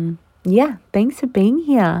thanks for being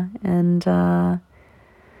here, and I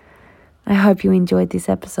hope you enjoyed this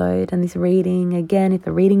episode and this reading. Again, if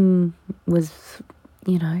the reading was,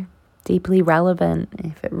 deeply relevant,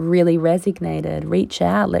 if it really resonated, reach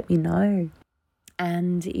out, let me know.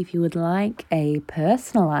 And if you would like a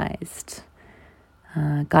personalized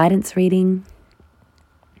guidance reading,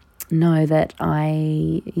 know that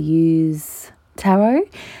I use tarot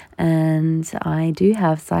and I do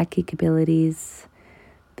have psychic abilities.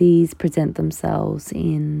 These present themselves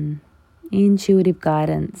in intuitive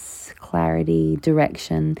guidance, clarity,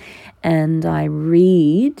 direction, and I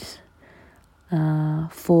read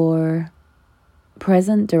for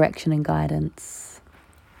present direction and guidance.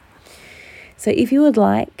 So if you would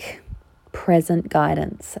like present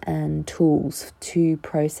guidance and tools to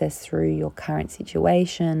process through your current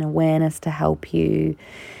situation, awareness to help you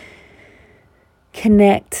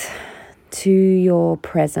connect to your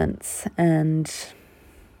presence and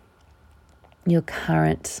your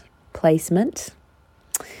current placement,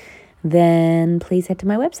 then please head to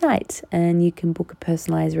my website and you can book a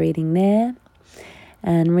personalized reading there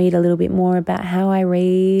and read a little bit more about how I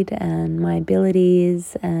read and my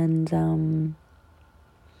abilities. And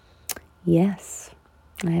yes,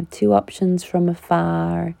 I have 2 options: from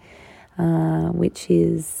afar, which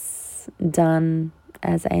is done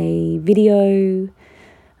as a video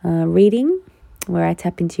reading where I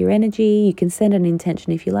tap into your energy. You can send an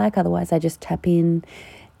intention if you like, otherwise I just tap in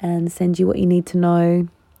and send you what you need to know.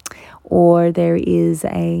 Or there is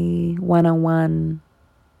a one-on-one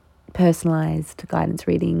personalized guidance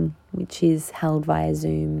reading, which is held via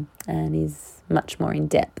Zoom and is much more in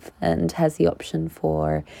depth and has the option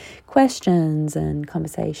for questions and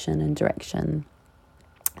conversation and direction.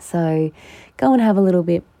 So go and have a little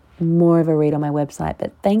bit more of a read on my website.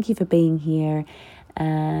 But thank you for being here,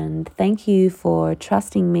 and thank you for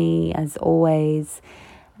trusting me as always.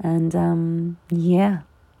 And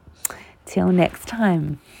till next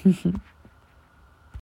time.